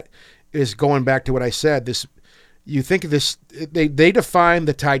with that is going back to what I said. You think of this, they define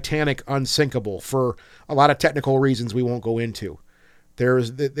the Titanic unsinkable for a lot of technical reasons we won't go into.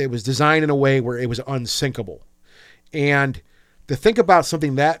 It was designed in a way where it was unsinkable. And to think about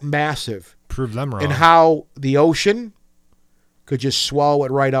something that massive, prove them wrong, and how the ocean could just swallow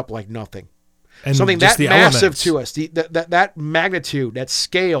it right up like nothing. And something that massive to us, that magnitude, that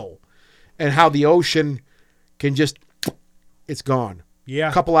scale, and how the ocean can just, it's gone. Yeah,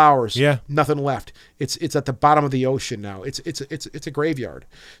 a couple hours. Yeah, nothing left. It's at the bottom of the ocean now. It's a graveyard.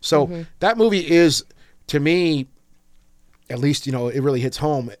 So that movie is, to me, at least it really hits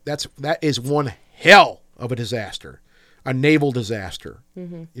home. That is one hell of a disaster, a naval disaster.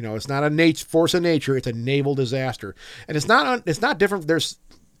 It's not a force of nature. It's a naval disaster, and it's not different. There's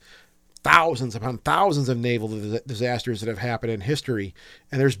thousands upon thousands of naval disasters that have happened in history,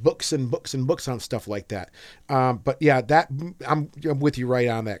 and there's books and books and books on stuff like that. But yeah, I'm with you right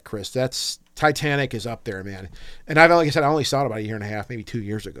on that, Chris. That's Titanic is up there, man. And like I said, I only saw it about a year and a half, maybe 2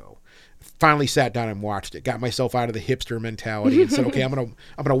 years ago. Finally sat down and watched it. Got myself out of the hipster mentality and said, okay, I'm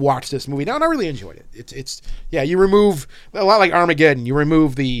gonna watch this movie now, and I really enjoyed it. It's you remove a lot like Armageddon. You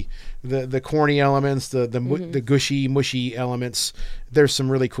remove the corny elements, the gushy, mushy elements. There's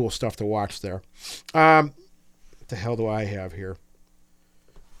some really cool stuff to watch there. What the hell do I have here?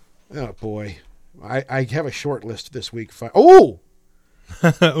 Oh boy, I have a short list this week. Ooh.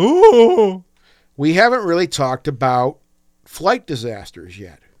 We haven't really talked about flight disasters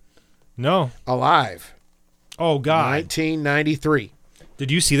yet. No. Alive. Oh, God. 1993. Did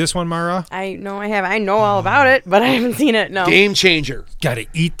you see this one, Mara? I have. I know all about it, but I haven't seen it. No. Game changer. Gotta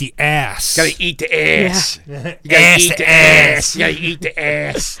eat the ass. Gotta eat the ass. Yeah. You gotta eat the ass. You gotta eat the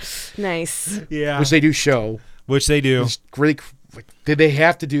ass. Nice. Yeah. Which they do show. Which they do. It's really. Did they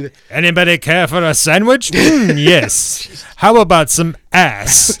have to do that? Anybody care for a sandwich? Yes. How about some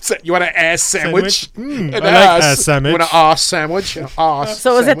ass? You want an ass sandwich? I like ass sandwich. You want an ass sandwich? An ass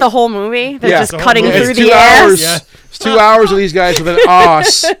So is it the whole movie? They're just cutting it's through 2 the hours. ass? Yeah. It's 2 hours of these guys with an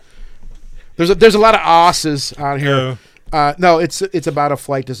ass. There's a lot of asses on here. No, it's about a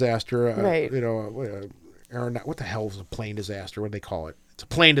flight disaster. Right. What the hell is a plane disaster? What do they call it? It's a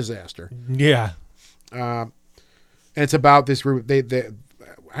plane disaster. Yeah. And it's about this group.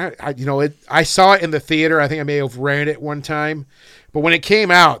 I saw it in the theater. I think I may have rented it one time, but when it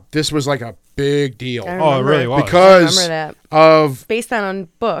came out, this was like a big deal. Oh, it really was. Because of based on a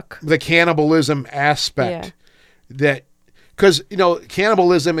book, the cannibalism aspect. Because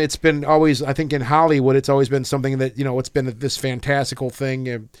cannibalism, it's been always, I think in Hollywood, it's always been something that it's been this fantastical thing,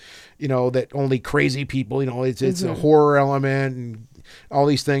 and that only crazy people. It's a horror element and all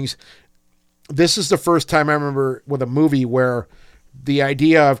these things. This is the first time I remember with a movie where the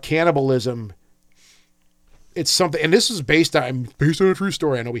idea of cannibalism, it's something, and this is based on a true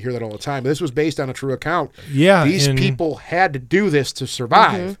story. I know we hear that all the time, but this was based on a true account. Yeah. These people had to do this to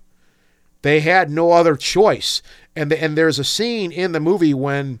survive. They had no other choice. And there's a scene in the movie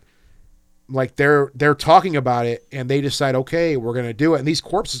when like they're talking about it and they decide, okay, we're going to do it. And these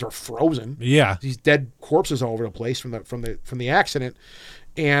corpses are frozen. Yeah. These dead corpses all over the place from the accident.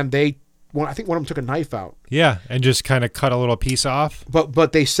 And I think one of them took a knife out. Yeah, and just kind of cut a little piece off.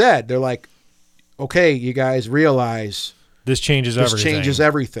 But they said, they're like, okay, you guys realize this changes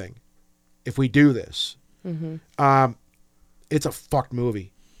everything if we do this. It's a fucked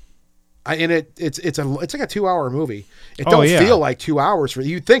movie. It's like a 2 hour movie. It don't feel like 2 hours for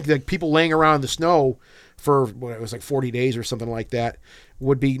you'd think that people laying around in the snow for it was like 40 days or something like that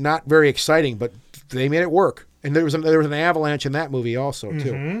would be not very exciting, but they made it work. And there was an avalanche in that movie also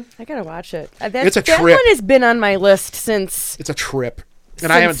too. I gotta watch it. It's a trip. That one has been on my list since. It's a trip,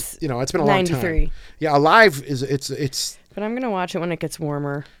 and I haven't. It's been a long 93. time. Yeah, Alive is it's. But I'm gonna watch it when it gets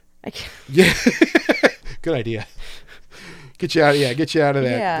warmer. Yeah, good idea. Get you out of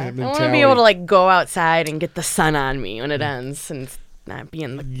that. Yeah, I want to be able to like go outside and get the sun on me when it ends, and not be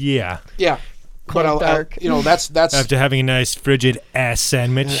in the yeah. But dark. That's after having a nice frigid ass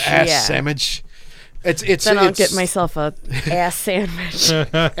sandwich. Sandwich. It's then I'll get myself a ass sandwich.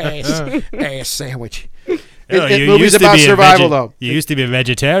 ass sandwich. Movies about survival though. You used to be a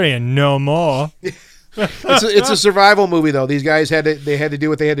vegetarian, no more. It's a survival movie though. These guys had to do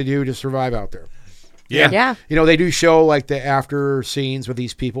what they had to do to survive out there. Yeah. They do show like the after scenes with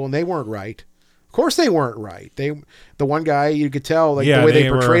these people, and they weren't right. Of course, they weren't right. The one guy you could tell the way they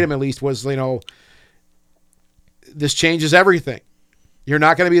portrayed him at least was this changes everything. You're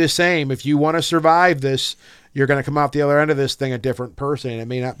not going to be the same. If you want to survive this, you're going to come out the other end of this thing a different person, and it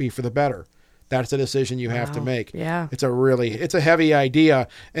may not be for the better. That's the decision you have to make. Yeah. It's a heavy idea.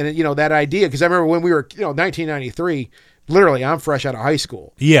 And that idea, because I remember when we were, 1993, literally I'm fresh out of high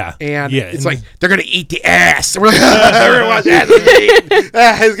school. Yeah. And it's like, they're going to eat the ass. We're like, everyone's ass is it's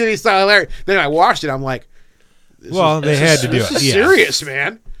going to be so hilarious. Then I watched it. I'm like, they had to do it. This is serious,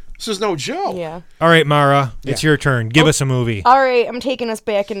 man. This is no joke. Yeah. All right, Mara, it's your turn. Give us a movie. All right, I'm taking us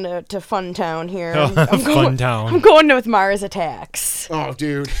back into Fun Town here. Fun Town. I'm going with Mars Attacks. Oh,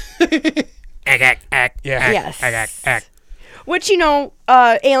 dude. Yes. Which,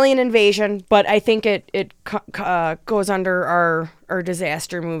 alien invasion, but I think it goes under our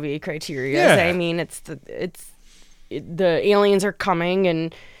disaster movie criteria. Yeah. I mean, the aliens are coming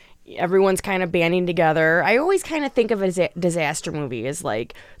and everyone's kind of banding together. I always kind of think of a disaster movie as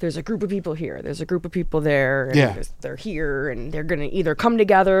like there's a group of people here, there's a group of people there, and they're here, and they're going to either come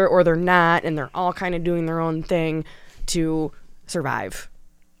together or they're not, and they're all kind of doing their own thing to survive.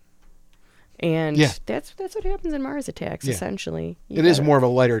 And that's what happens in Mars Attacks, essentially. It is more of a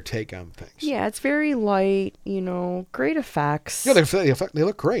lighter take on things. Yeah, it's very light, great effects. Yeah, they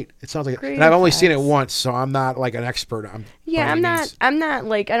look great. It sounds like great. And I've only seen it once, so I'm not like an expert on. I'm not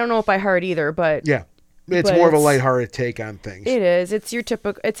like, I don't know it by heart either, but yeah. It's more of a lighthearted take on things. It is. It's your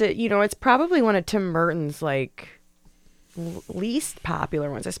typical, it's probably one of Tim Burton's like least popular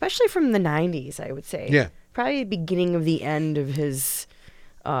ones, especially from the 90s, I would say. Yeah. Probably the beginning of the end of his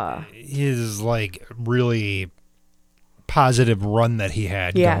like really positive run that he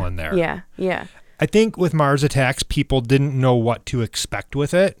had going there. Yeah. I think with Mars Attacks, people didn't know what to expect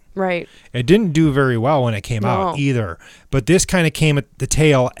with it. Right. It didn't do very well when it came out either. But this kind of came at the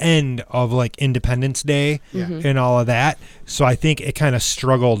tail end of like Independence Day and all of that. So I think it kind of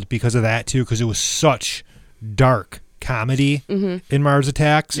struggled because of that too, because it was such dark comedy in Mars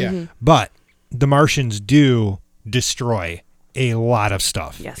Attacks. Yeah. But the Martians do destroy a lot of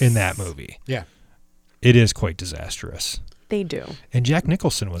stuff in that movie. Yeah. It is quite disastrous. They do. And Jack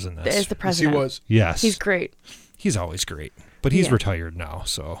Nicholson was in this. As the president. Yes, he was. Yes. He's great. He's always great. But he's retired now,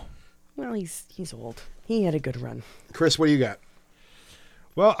 so. Well, he's old. He had a good run. Chris, what do you got?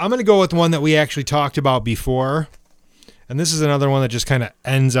 Well, I'm going to go with one that we actually talked about before. And this is another one that just kind of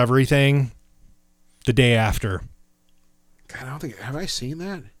ends everything. The Day After. God, I don't think, have I seen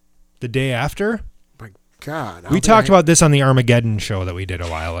that? The Day After? My God. We talked about this on the Armageddon show that we did a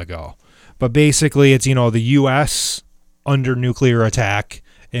while ago. But basically, it's, the U.S. under nuclear attack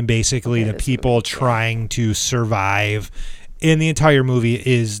and basically the people trying to survive. And the entire movie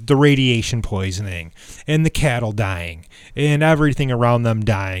is the radiation poisoning and the cattle dying and everything around them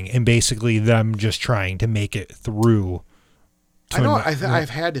dying and basically them just trying to make it through. I know.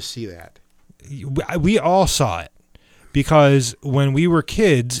 I've had to see that. We all saw it because when we were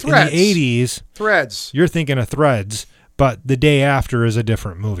kids in the 80s. Threads. You're thinking of Threads. But The Day After is a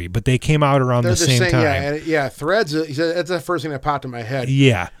different movie. But they came out around the same time. Yeah, Threads, that's the first thing that popped in my head.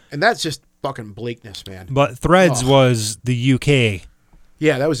 Yeah. And that's just fucking bleakness, man. But Threads was the UK.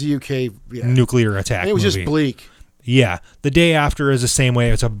 Yeah, that was the UK nuclear attack movie. It was just bleak. Yeah. The Day After is the same way.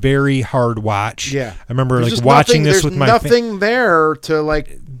 It's a very hard watch. Yeah. I remember watching this with my There's nothing there to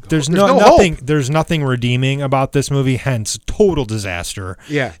like... There's nothing. There's nothing redeeming about this movie. Hence, total disaster.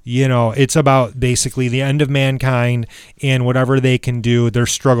 Yeah, it's about basically the end of mankind and whatever they can do. Their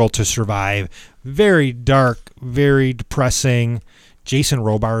struggle to survive. Very dark, very depressing. Jason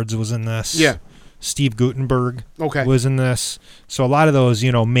Robards was in this. Yeah, Steve Guttenberg was in this. So a lot of those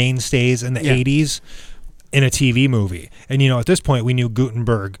mainstays in the 80s in a TV movie. And at this point we knew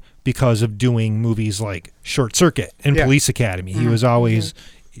Guttenberg because of doing movies like Short Circuit and Police Academy. He was always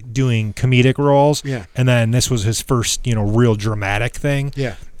doing comedic roles, and then this was his first, real dramatic thing.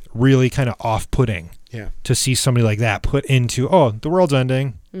 Yeah, really kind of off-putting. Yeah, to see somebody like that put into, the world's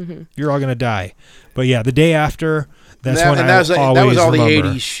ending, you're all gonna die. But yeah, The Day After. That was all the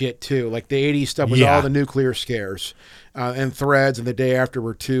 '80s shit too. Like the '80s stuff was all the nuclear scares, and Threads and The Day After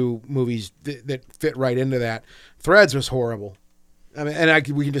were two movies that fit right into that. Threads was horrible. I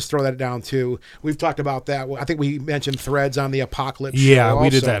mean, we can just throw that down too. We've talked about that. I think we mentioned Threads on the Apocalypse show. Yeah, we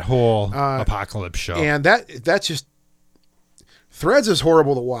did that whole Apocalypse show. And that's just Threads is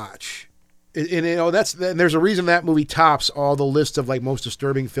horrible to watch. And there's a reason that movie tops all the lists of like most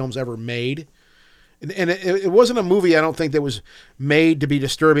disturbing films ever made. And it wasn't a movie, I don't think, that was made to be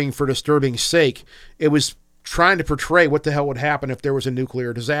disturbing for disturbing's sake. It was trying to portray what the hell would happen if there was a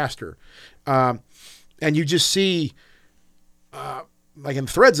nuclear disaster. And you just see, like in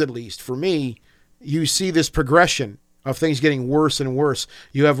Threads at least, for me, you see this progression of things getting worse and worse.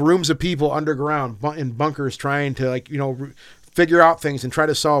 You have rooms of people underground in bunkers trying to figure out things and try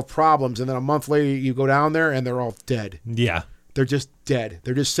to solve problems. And then a month later you go down there and they're all dead. Yeah. They're just dead.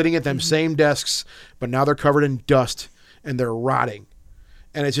 They're just sitting at them same desks, but now they're covered in dust and they're rotting.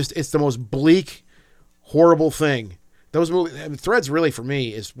 And it's the most bleak, horrible thing. Those movies, Threads really for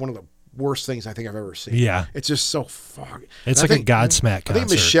me is one of the worst things I think I've ever seen. Yeah. It's just so fucking. It's like a Godsmack concert.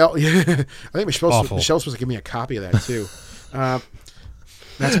 I think Michelle's supposed to give me a copy of that too.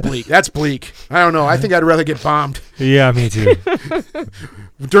 That's bleak. That's bleak. I don't know. I think I'd rather get bombed. Yeah, me too.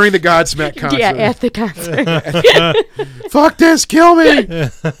 During the Godsmack concert. Yeah, at the concert. Fuck this, kill me.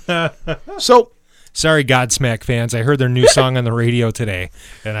 So, sorry, Godsmack fans. I heard their new song on the radio today,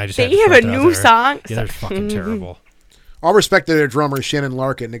 and I just they have a new song. Yeah, they're fucking terrible. All respect to their drummer Shannon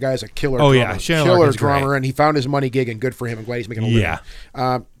Larkin. The guy's a killer. Oh drummer. yeah, Shannon killer Larkin's drummer, great. And he found his money gig, and good for him. I'm glad he's making a living. Yeah.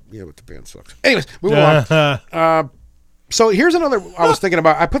 But the band sucks. Anyways, moving on. So here's another I was thinking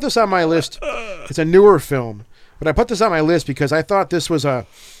about. I put this on my list. It's a newer film, but I put this on my list because I thought this was a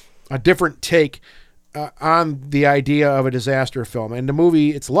different take on the idea of a disaster film. And the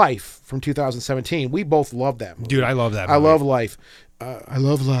movie, it's Life from 2017. We both love that movie. Dude, I love that movie. I love Life. I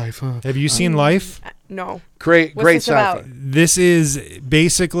love Life. Have you seen Life? No. Great sci-fi. About? This is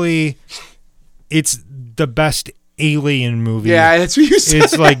basically, it's the best Alien movie. Yeah, that's what you said.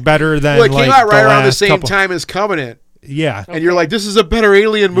 It's like better than well, it came out right around the same time as Covenant. Yeah. And you're like, this is a better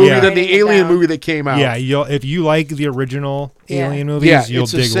Alien movie than the Alien movie that came out. Yeah, if you like the original Alien movies, you'll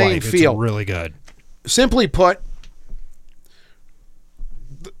dig Life. Feel. It's really good. Simply put,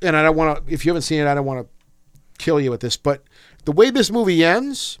 and I don't want to, if you haven't seen it, I don't want to kill you with this, but the way this movie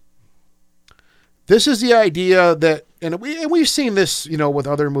ends, this is the idea that, and we've seen this, with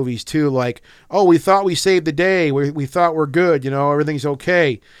other movies too, like, oh, we thought we saved the day. We thought we're good, everything's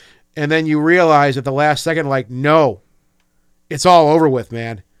okay. And then you realize at the last second, like, no, it's all over with,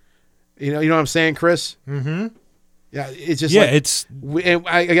 man. You know what I'm saying, Chris? Mm-hmm. Yeah, it's just I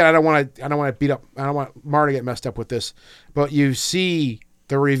don't want to beat up. I don't want Mar to get messed up with this, but you see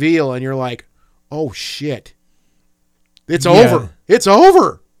the reveal and you're like, oh shit, it's over. It's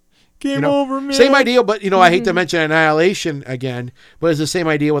over. Game over, man. Same idea, but I hate to mention Annihilation again, but it's the same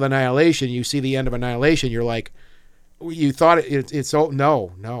idea with Annihilation. You see the end of Annihilation, you're like, you thought it's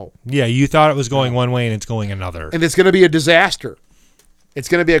no. Yeah, you thought it was going one way and it's going another. And it's going to be a disaster. It's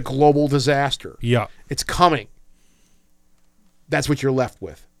going to be a global disaster. Yeah. It's coming. That's what you're left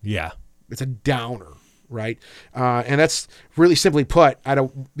with. Yeah. It's a downer, right? And that's really simply put,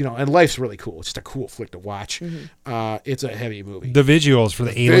 and Life's really cool. It's just a cool flick to watch. Mm-hmm. It's a heavy movie. The visuals for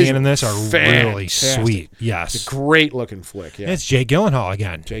the alien in this are really sweet. Yes. It's a great looking flick. Yeah. And it's Jake Gyllenhaal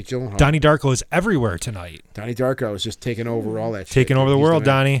again. Jake Gyllenhaal. Donnie Darko is everywhere tonight. Donnie Darko is just taking over all that shit. Taking over the world,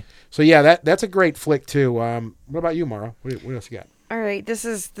 Donnie. So yeah, that's a great flick too. What about you, Mara? What else you got? All right, this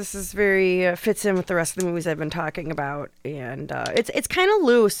is very fits in with the rest of the movies I've been talking about, and it's kind of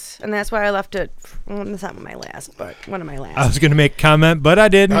loose, and that's why I left it. Well, it's not my last, but one of my last. I was going to make a comment, but I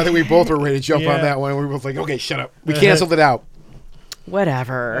didn't. I think we both were ready to jump on that one. We were both like, okay, shut up. We canceled it out.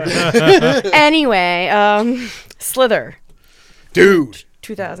 Whatever. Anyway, Slither. Dude.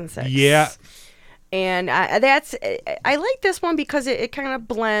 2006. Yeah. And I like this one because it kind of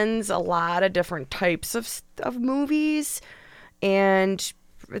blends a lot of different types of movies, and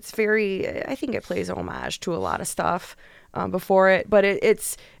it's I think it plays homage to a lot of stuff before it, but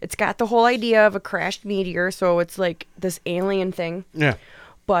it's got the whole idea of a crashed meteor, so it's like this alien thing. Yeah.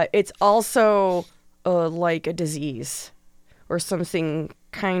 But it's also like a disease or something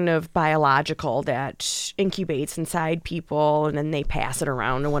kind of biological that incubates inside people, and then they pass it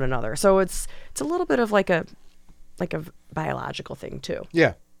around to one another. So it's a little bit of like a biological thing too.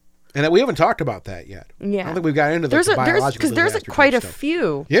 Yeah, and we haven't talked about that yet. Yeah, I don't think we've got into the biological because there's quite a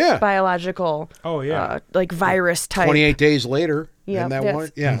few biological. Oh yeah, like virus type. 28 Days Later. Yeah, and that one.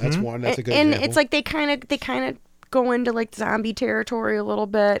 Yeah, that's one. That's a good example. And it's like they kind of go into like zombie territory a little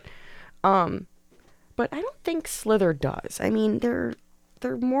bit, but I don't think Slither does. I mean, they're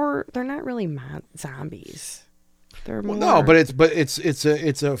not really zombies. They're more... No, but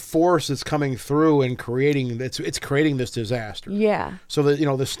it's a force that's coming through and creating this disaster. Yeah. So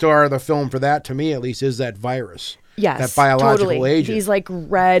the star of the film for that, to me at least, is that virus. Yes, that biological agent. These like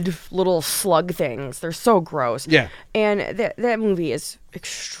red little slug things. They're so gross. Yeah. And that movie is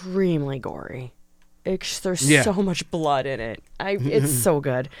extremely gory. There's so much blood in it. It's so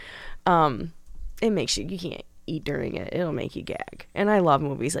good. It makes you can't eat during it. It'll make you gag. And I love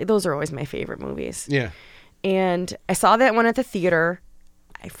movies. Like those are always my favorite movies. Yeah. And I saw that one at the theater.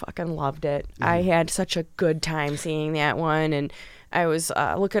 I fucking loved it. I had such a good time seeing that one, and I was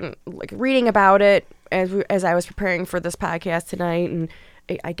reading about it as I was preparing for this podcast tonight, and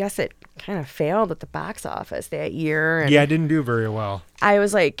I guess it kind of failed at the box office that year. And yeah, it didn't do very well. I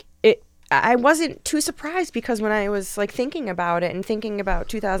was like, I wasn't too surprised because when I was like thinking about it and thinking about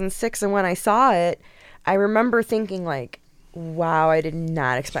 2006 and when I saw it, I remember thinking like, wow, I did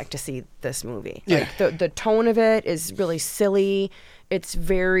not expect to see this movie. Yeah. Like the tone of it is really silly. It's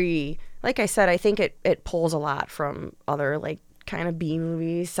very, like I said, I think it pulls a lot from other like kind of B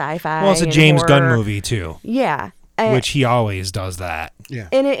movies, sci-fi. Well, it's a James Gunn movie too. Yeah. Which he always does that. Yeah.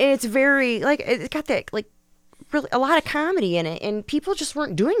 And it's very, like, it's got that, like, really a lot of comedy in it, and people just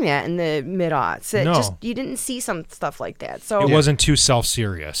weren't doing that in the mid-aughts. You didn't see some stuff like that. So it wasn't too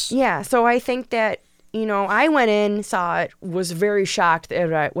self-serious. Yeah, so I think that, I went in, saw it, was very shocked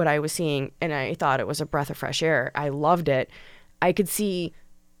at what I was seeing, and I thought it was a breath of fresh air. I loved it. I could see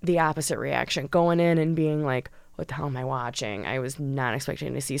the opposite reaction, going in and being like, what the hell am I watching? I was not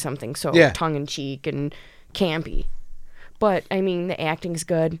expecting to see something so tongue-in-cheek and campy. But, I mean, the acting's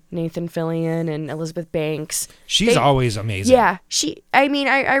good. Nathan Fillion and Elizabeth Banks. She's always amazing. Yeah. I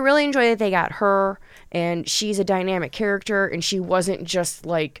really enjoy that they got her, and she's a dynamic character, and she wasn't just,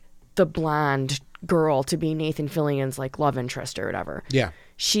 like, the blonde girl to be Nathan Fillion's, like, love interest or whatever. Yeah.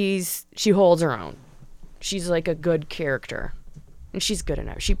 She holds her own. She's, like, a good character. And she's good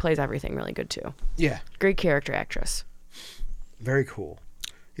enough. She plays everything really good, too. Yeah. Great character actress. Very cool.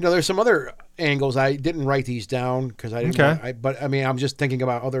 There's some other angles. I didn't write these down because I didn't. But I mean, I'm just thinking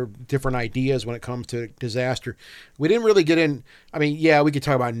about other different ideas when it comes to disaster. We didn't really get in. I mean, yeah, we could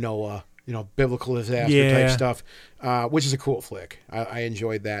talk about Noah, biblical disaster type stuff, which is a cool flick. I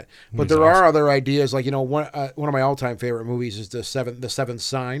enjoyed that. But there are other ideas, like one of my all-time favorite movies is the Seventh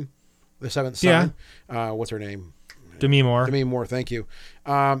Sign. The Seventh Sign. What's her name? Demi Moore. Demi Moore. Thank you.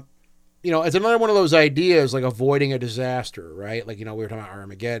 It's another one of those ideas, like avoiding a disaster, right? Like, we were talking about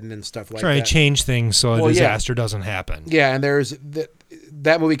Armageddon and stuff like that. Trying to change things so a disaster doesn't happen. Yeah, and there's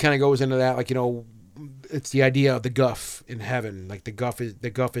that movie kind of goes into that, like, it's the idea of the guff in heaven. Like, the guff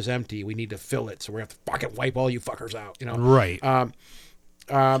is empty. We need to fill it, so we have to fucking wipe all you fuckers out, Right.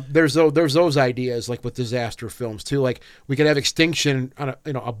 There's those ideas, like with disaster films too. Like, we could have extinction on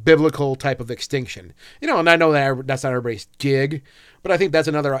a biblical type of extinction. And I know that's not everybody's gig, but I think that's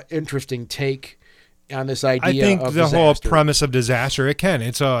another interesting take on this idea. I think of the disaster. whole premise of disaster,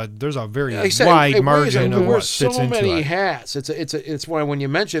 there's a very wide margin of what fits into it. So many hats. It's why when you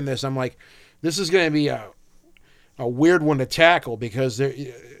mention this, I'm like, this is going to be a weird one to tackle, because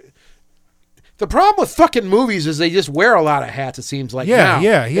the problem with fucking movies is they just wear a lot of hats, it seems like.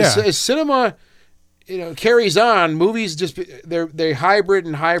 Yeah. As cinema, carries on, movies just they hybrid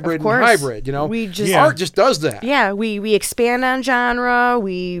and hybrid. Art just does that. Yeah, we expand on genre,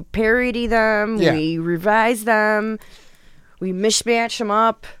 we parody them, we revise them, we mishmatch them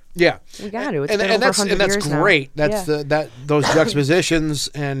up. Yeah, we got to. And that's great. Now. That's those juxtapositions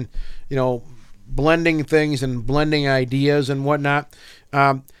and blending things and blending ideas and whatnot.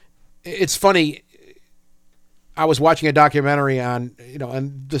 It's funny. I was watching a documentary on,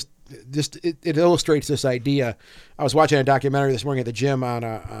 and just it illustrates this idea. I was watching a documentary this morning at the gym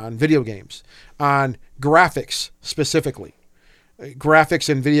on video games, on graphics specifically, graphics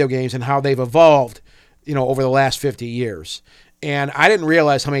in video games and how they've evolved, over the last 50 years. And I didn't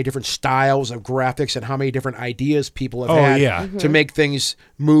realize how many different styles of graphics and how many different ideas people have had to make things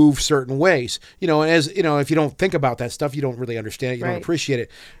move certain ways. And as if you don't think about that stuff, you don't really understand it. You don't appreciate it.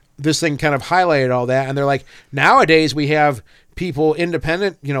 This thing kind of highlighted all that, and they're like, nowadays we have people,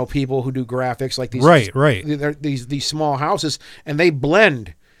 independent, people who do graphics, like these these small houses, and they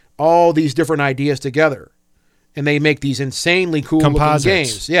blend all these different ideas together, and they make these insanely cool looking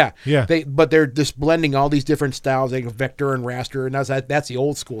games. Yeah. But they're just blending all these different styles, like vector and raster, and that's the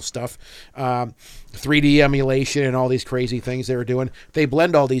old school stuff. 3D emulation and all these crazy things they were doing. They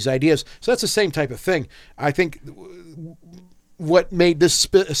blend all these ideas, so that's the same type of thing. I think what made this,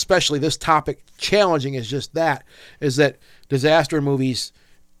 especially this topic, challenging is that disaster movies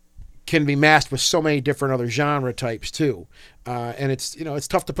can be masked with so many different other genre types too, and it's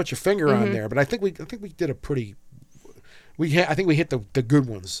tough to put your finger on there. But I think we did a pretty. I think we hit the good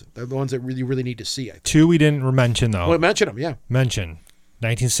ones, the ones that you really need to see. Two we didn't mention though. Well, mention them, yeah.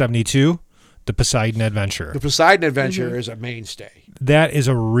 1972. The Poseidon Adventure. The Poseidon Adventure is a mainstay. That is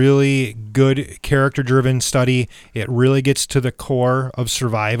a really good character-driven study. It really gets to the core of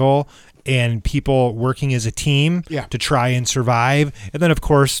survival and people working as a team to try and survive. And then, of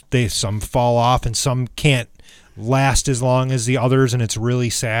course, some fall off and some can't last as long as the others, and it's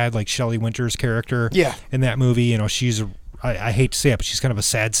really sad. Like Shelley Winter's character in that movie, she's I hate to say it, but she's kind of a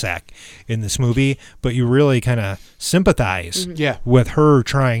sad sack in this movie, but you really kind of sympathize with her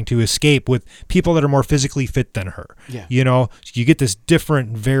trying to escape with people that are more physically fit than her. Yeah. You get this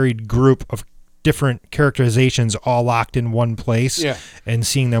different, varied group of different characterizations all locked in one place, and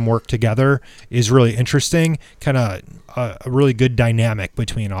seeing them work together is really interesting. Kind of a really good dynamic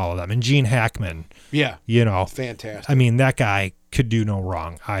between all of them. And Gene Hackman, fantastic. I mean, that guy could do no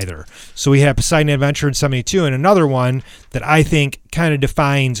wrong either. So we have Poseidon Adventure in 72, and another one that I think kind of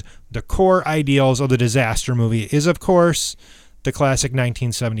defines the core ideals of the disaster movie is, of course, the classic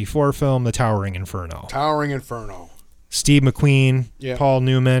 1974 film, The Towering Inferno. Towering Inferno. Steve McQueen, Paul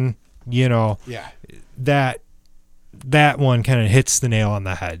Newman, that one kind of hits the nail on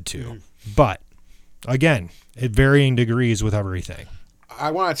the head too. But again, at varying degrees with everything.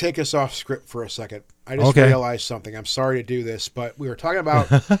 I want to take us off script for a second. I just realized something. I'm sorry to do this, but we were talking about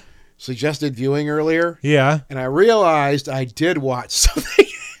suggested viewing earlier. Yeah. And I realized I did watch something,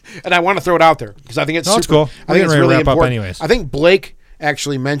 and I want to throw it out there because I think it's cool. I think it's really wrap important. Up anyways. I think Blake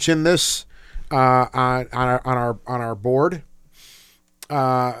actually mentioned this on our board.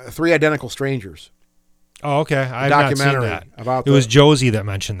 3 Identical Strangers. Oh, okay. I've not seen that. About it was Josie that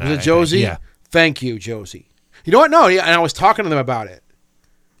mentioned that. Was it Josie? Yeah. Thank you, Josie. You know what? No, and I was talking to them about it.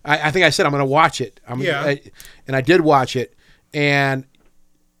 I think I said I'm going to watch it. And I did watch it. And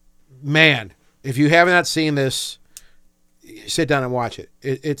man, if you have not seen this, sit down and watch it.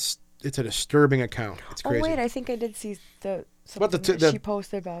 It's a disturbing account. It's crazy. Oh wait, I think I did see something she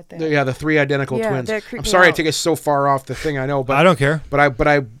posted about that. The 3 identical twins. I'm sorry I take us so far off the thing. I know, but I don't care. But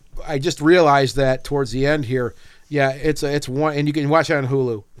I just realized that towards the end here. Yeah, it's one, and you can watch it on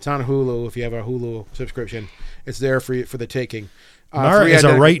Hulu. It's on Hulu if you have a Hulu subscription. It's there for the taking. Mara is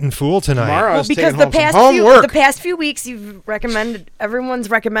a writing fool tonight. Well, because the past few weeks everyone's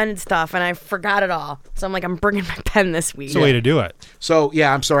recommended stuff, and I forgot it all. So I'm bringing my pen this week. It's the way to do it. So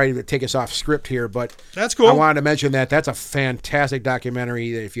yeah, I'm sorry to take us off script here, but that's cool. I wanted to mention that's a fantastic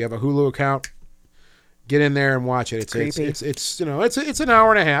documentary. If you have a Hulu account, get in there and watch it. It's an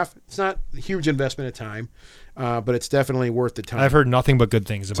hour and a half. It's not a huge investment of time. But it's definitely worth the time. I've heard nothing but good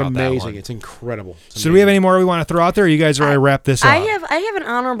things about that one. It's amazing. It's incredible. So do we have any more we want to throw out there? Or you guys ready to wrap this up? I have an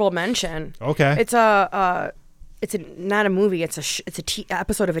honorable mention. Okay. It's not a movie. It's a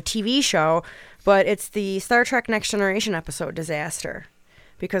episode of a TV show, but it's the Star Trek Next Generation episode Disaster,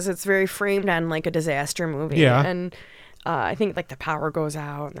 because it's very framed on like a disaster movie. Yeah. And I think like the power goes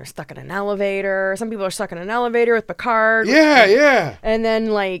out and they're stuck in an elevator. Some people are stuck in an elevator with Picard. Yeah. And then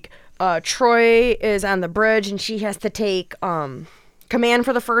like Troy is on the bridge and she has to take command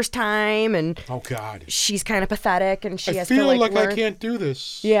for the first time, and oh god, she's kind of pathetic and she has to feel like I can't do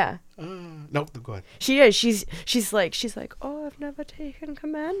this. Yeah. Nope. Go ahead. She is. She's like, oh, I've never taken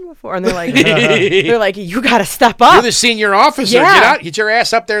command before, and they're like, you got to step up. You're the senior officer. Yeah. Get your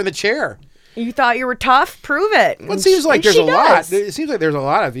ass up there in the chair. You thought you were tough? Prove it. Well, it seems like there's a lot. It seems like there's a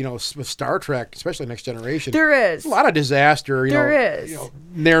lot of, with Star Trek, especially Next Generation. There is. A lot of disaster,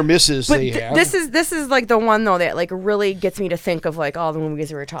 near misses but they have. This is like the one, though, that like really gets me to think of like all the movies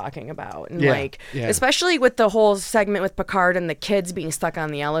we were talking about. And especially with the whole segment with Picard and the kids being stuck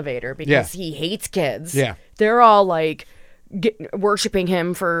on the elevator because he hates kids. Yeah. They're all like worshiping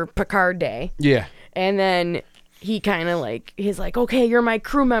him for Picard Day. Yeah. And then he kind of he's like, okay, you're my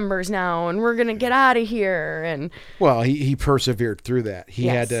crew members now, and we're gonna get out of here. And well, he persevered through that. He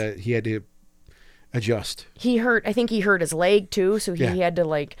had to adjust. I think he hurt his leg too, so he had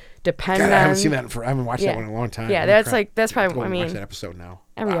to depend on. I haven't seen that I haven't watched that one in a long time. Yeah, that's probably. Watch that episode now.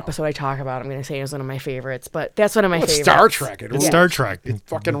 Every episode I talk about, I'm gonna say is one of my favorites, but that's one of my favorites. Star Trek. It's Star Trek. It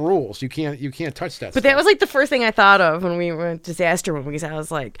fucking rules. You can't touch that. But that was the first thing I thought of when we went disaster movies. I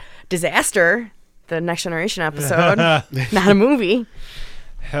was like, disaster. The Next Generation episode, not a movie.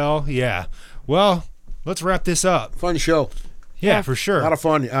 Hell yeah. Well, let's wrap this up. Fun show. Yeah, for sure. A lot of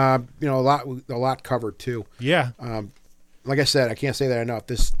fun. A lot covered too. Yeah. Like I said, I can't say that enough.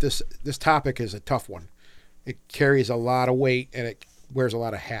 This topic is a tough one. It carries a lot of weight and it wears a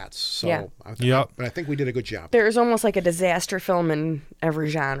lot of hats. So but I think we did a good job. There's almost like a disaster film in every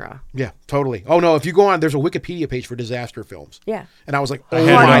genre. Yeah, totally. Oh no, if you go on, there's a Wikipedia page for disaster films. Yeah. And I was like, oh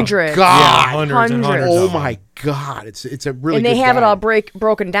my god. Yeah, hundreds. Oh my god. It's a really and good they have guide. it all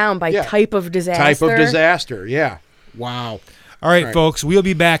type of disaster. Type of disaster, yeah. Wow. All right, folks, we'll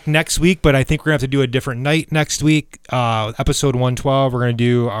be back next week, but I think we're going to have to do a different night next week. Episode 112, we're going to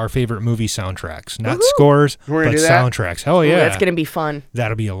do our favorite movie soundtracks. Not scores, but soundtracks. Hell yeah. That's going to be fun.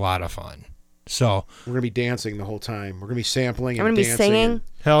 That'll be a lot of fun. So we're going to be dancing the whole time. We're going to be sampling and I'm going to be singing.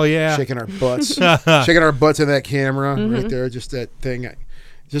 Hell yeah. Shaking our butts. Shaking our butts in that camera right there. Just that thing.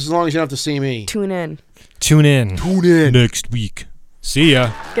 Just as long as you don't have to see me. Tune in next week. See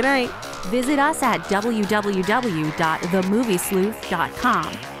ya. Good night. Visit us at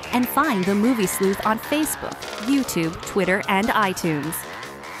www.themoviesleuth.com and find The Movie Sleuth on Facebook, YouTube, Twitter, and iTunes.